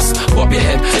 just pop your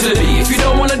head to the beat. If you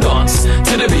don't wanna dance,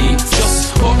 to the beat,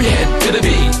 just pop your head to the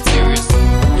beat.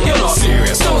 You're not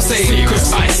serious, don't say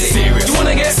serious, I say serious. You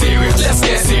wanna get serious, let's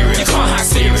get serious. You can't hack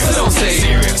serious, so don't say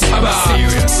serious about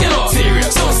serious. You're not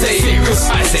serious, don't say serious,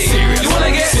 I say serious. You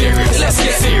wanna get serious, let's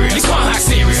get serious. You can't hack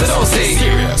serious, so don't say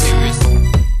serious.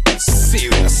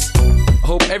 Serious. I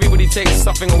hope everybody takes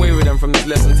something away with them from this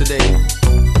lesson today.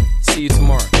 See you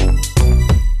tomorrow.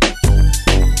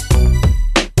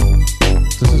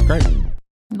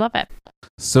 love it.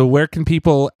 So where can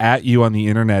people at you on the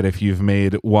internet if you've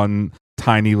made one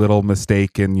tiny little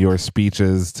mistake in your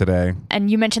speeches today?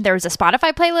 And you mentioned there was a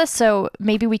Spotify playlist, so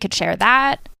maybe we could share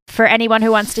that for anyone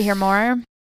who wants to hear more.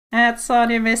 At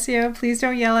Sonia Missio, please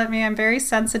don't yell at me. I'm very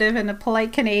sensitive and a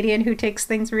polite Canadian who takes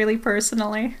things really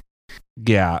personally.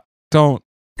 Yeah, don't.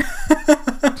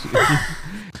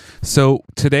 So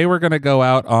today we're going to go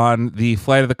out on the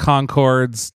Flight of the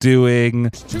Conchords doing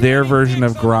their version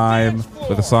of Grime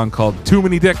with a song called Too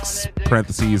Many Dicks,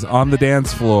 parentheses, on the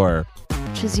dance floor.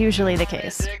 Which is usually the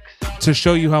case. To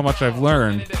show you how much I've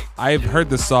learned, I've heard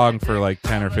this song for like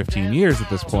 10 or 15 years at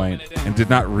this point and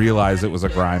did not realize it was a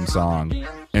Grime song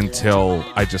until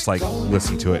I just like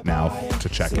listen to it now to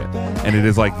check it. And it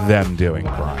is like them doing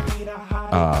Grime.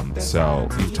 So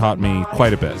you've taught me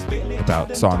quite a bit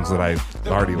about songs that I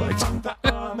already liked.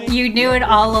 You knew it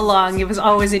all along. It was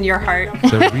always in your heart.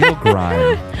 The real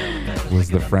Grime was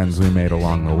the friends we made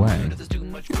along the way.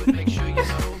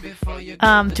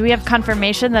 Do we have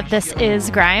confirmation that this is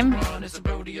Grime?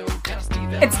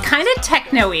 It's kind of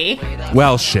techno-y.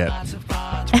 Well, shit.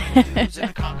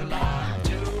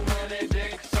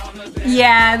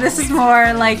 Yeah, this is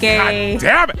more like a... God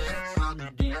damn it!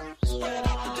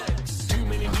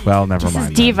 Well, never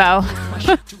mind. Devo.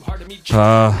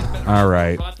 All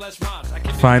right.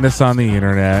 Find us on the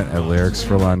internet at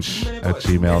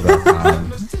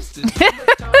lyricsforlunch@gmail.com.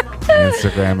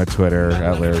 Instagram and Twitter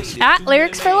at lyrics. At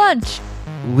Lyrics for Lunch.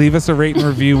 Leave us a rate and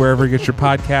review wherever you get your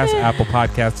podcast. Apple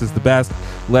Podcasts is the best.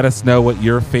 Let us know what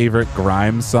your favorite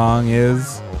Grime song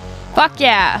is. Fuck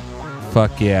yeah.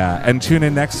 Fuck yeah. And tune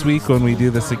in next week when we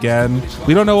do this again.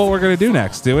 We don't know what we're going to do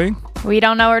next, do we? We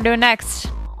don't know what we're doing next.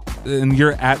 And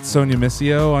you're at Sonia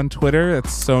Missio on Twitter.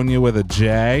 It's Sonia with a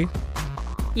J.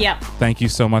 Yep. Thank you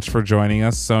so much for joining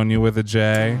us, Sonia with a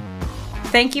J.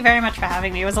 Thank you very much for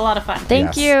having me. It was a lot of fun.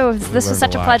 Thank you. This was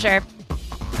such a pleasure.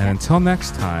 And until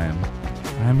next time,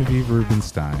 I'm Aviv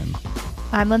Rubenstein.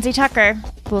 I'm Lindsay Tucker.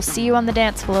 We'll see you on the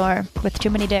dance floor with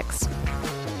Too Many Dicks.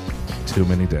 Too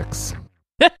Many Dicks.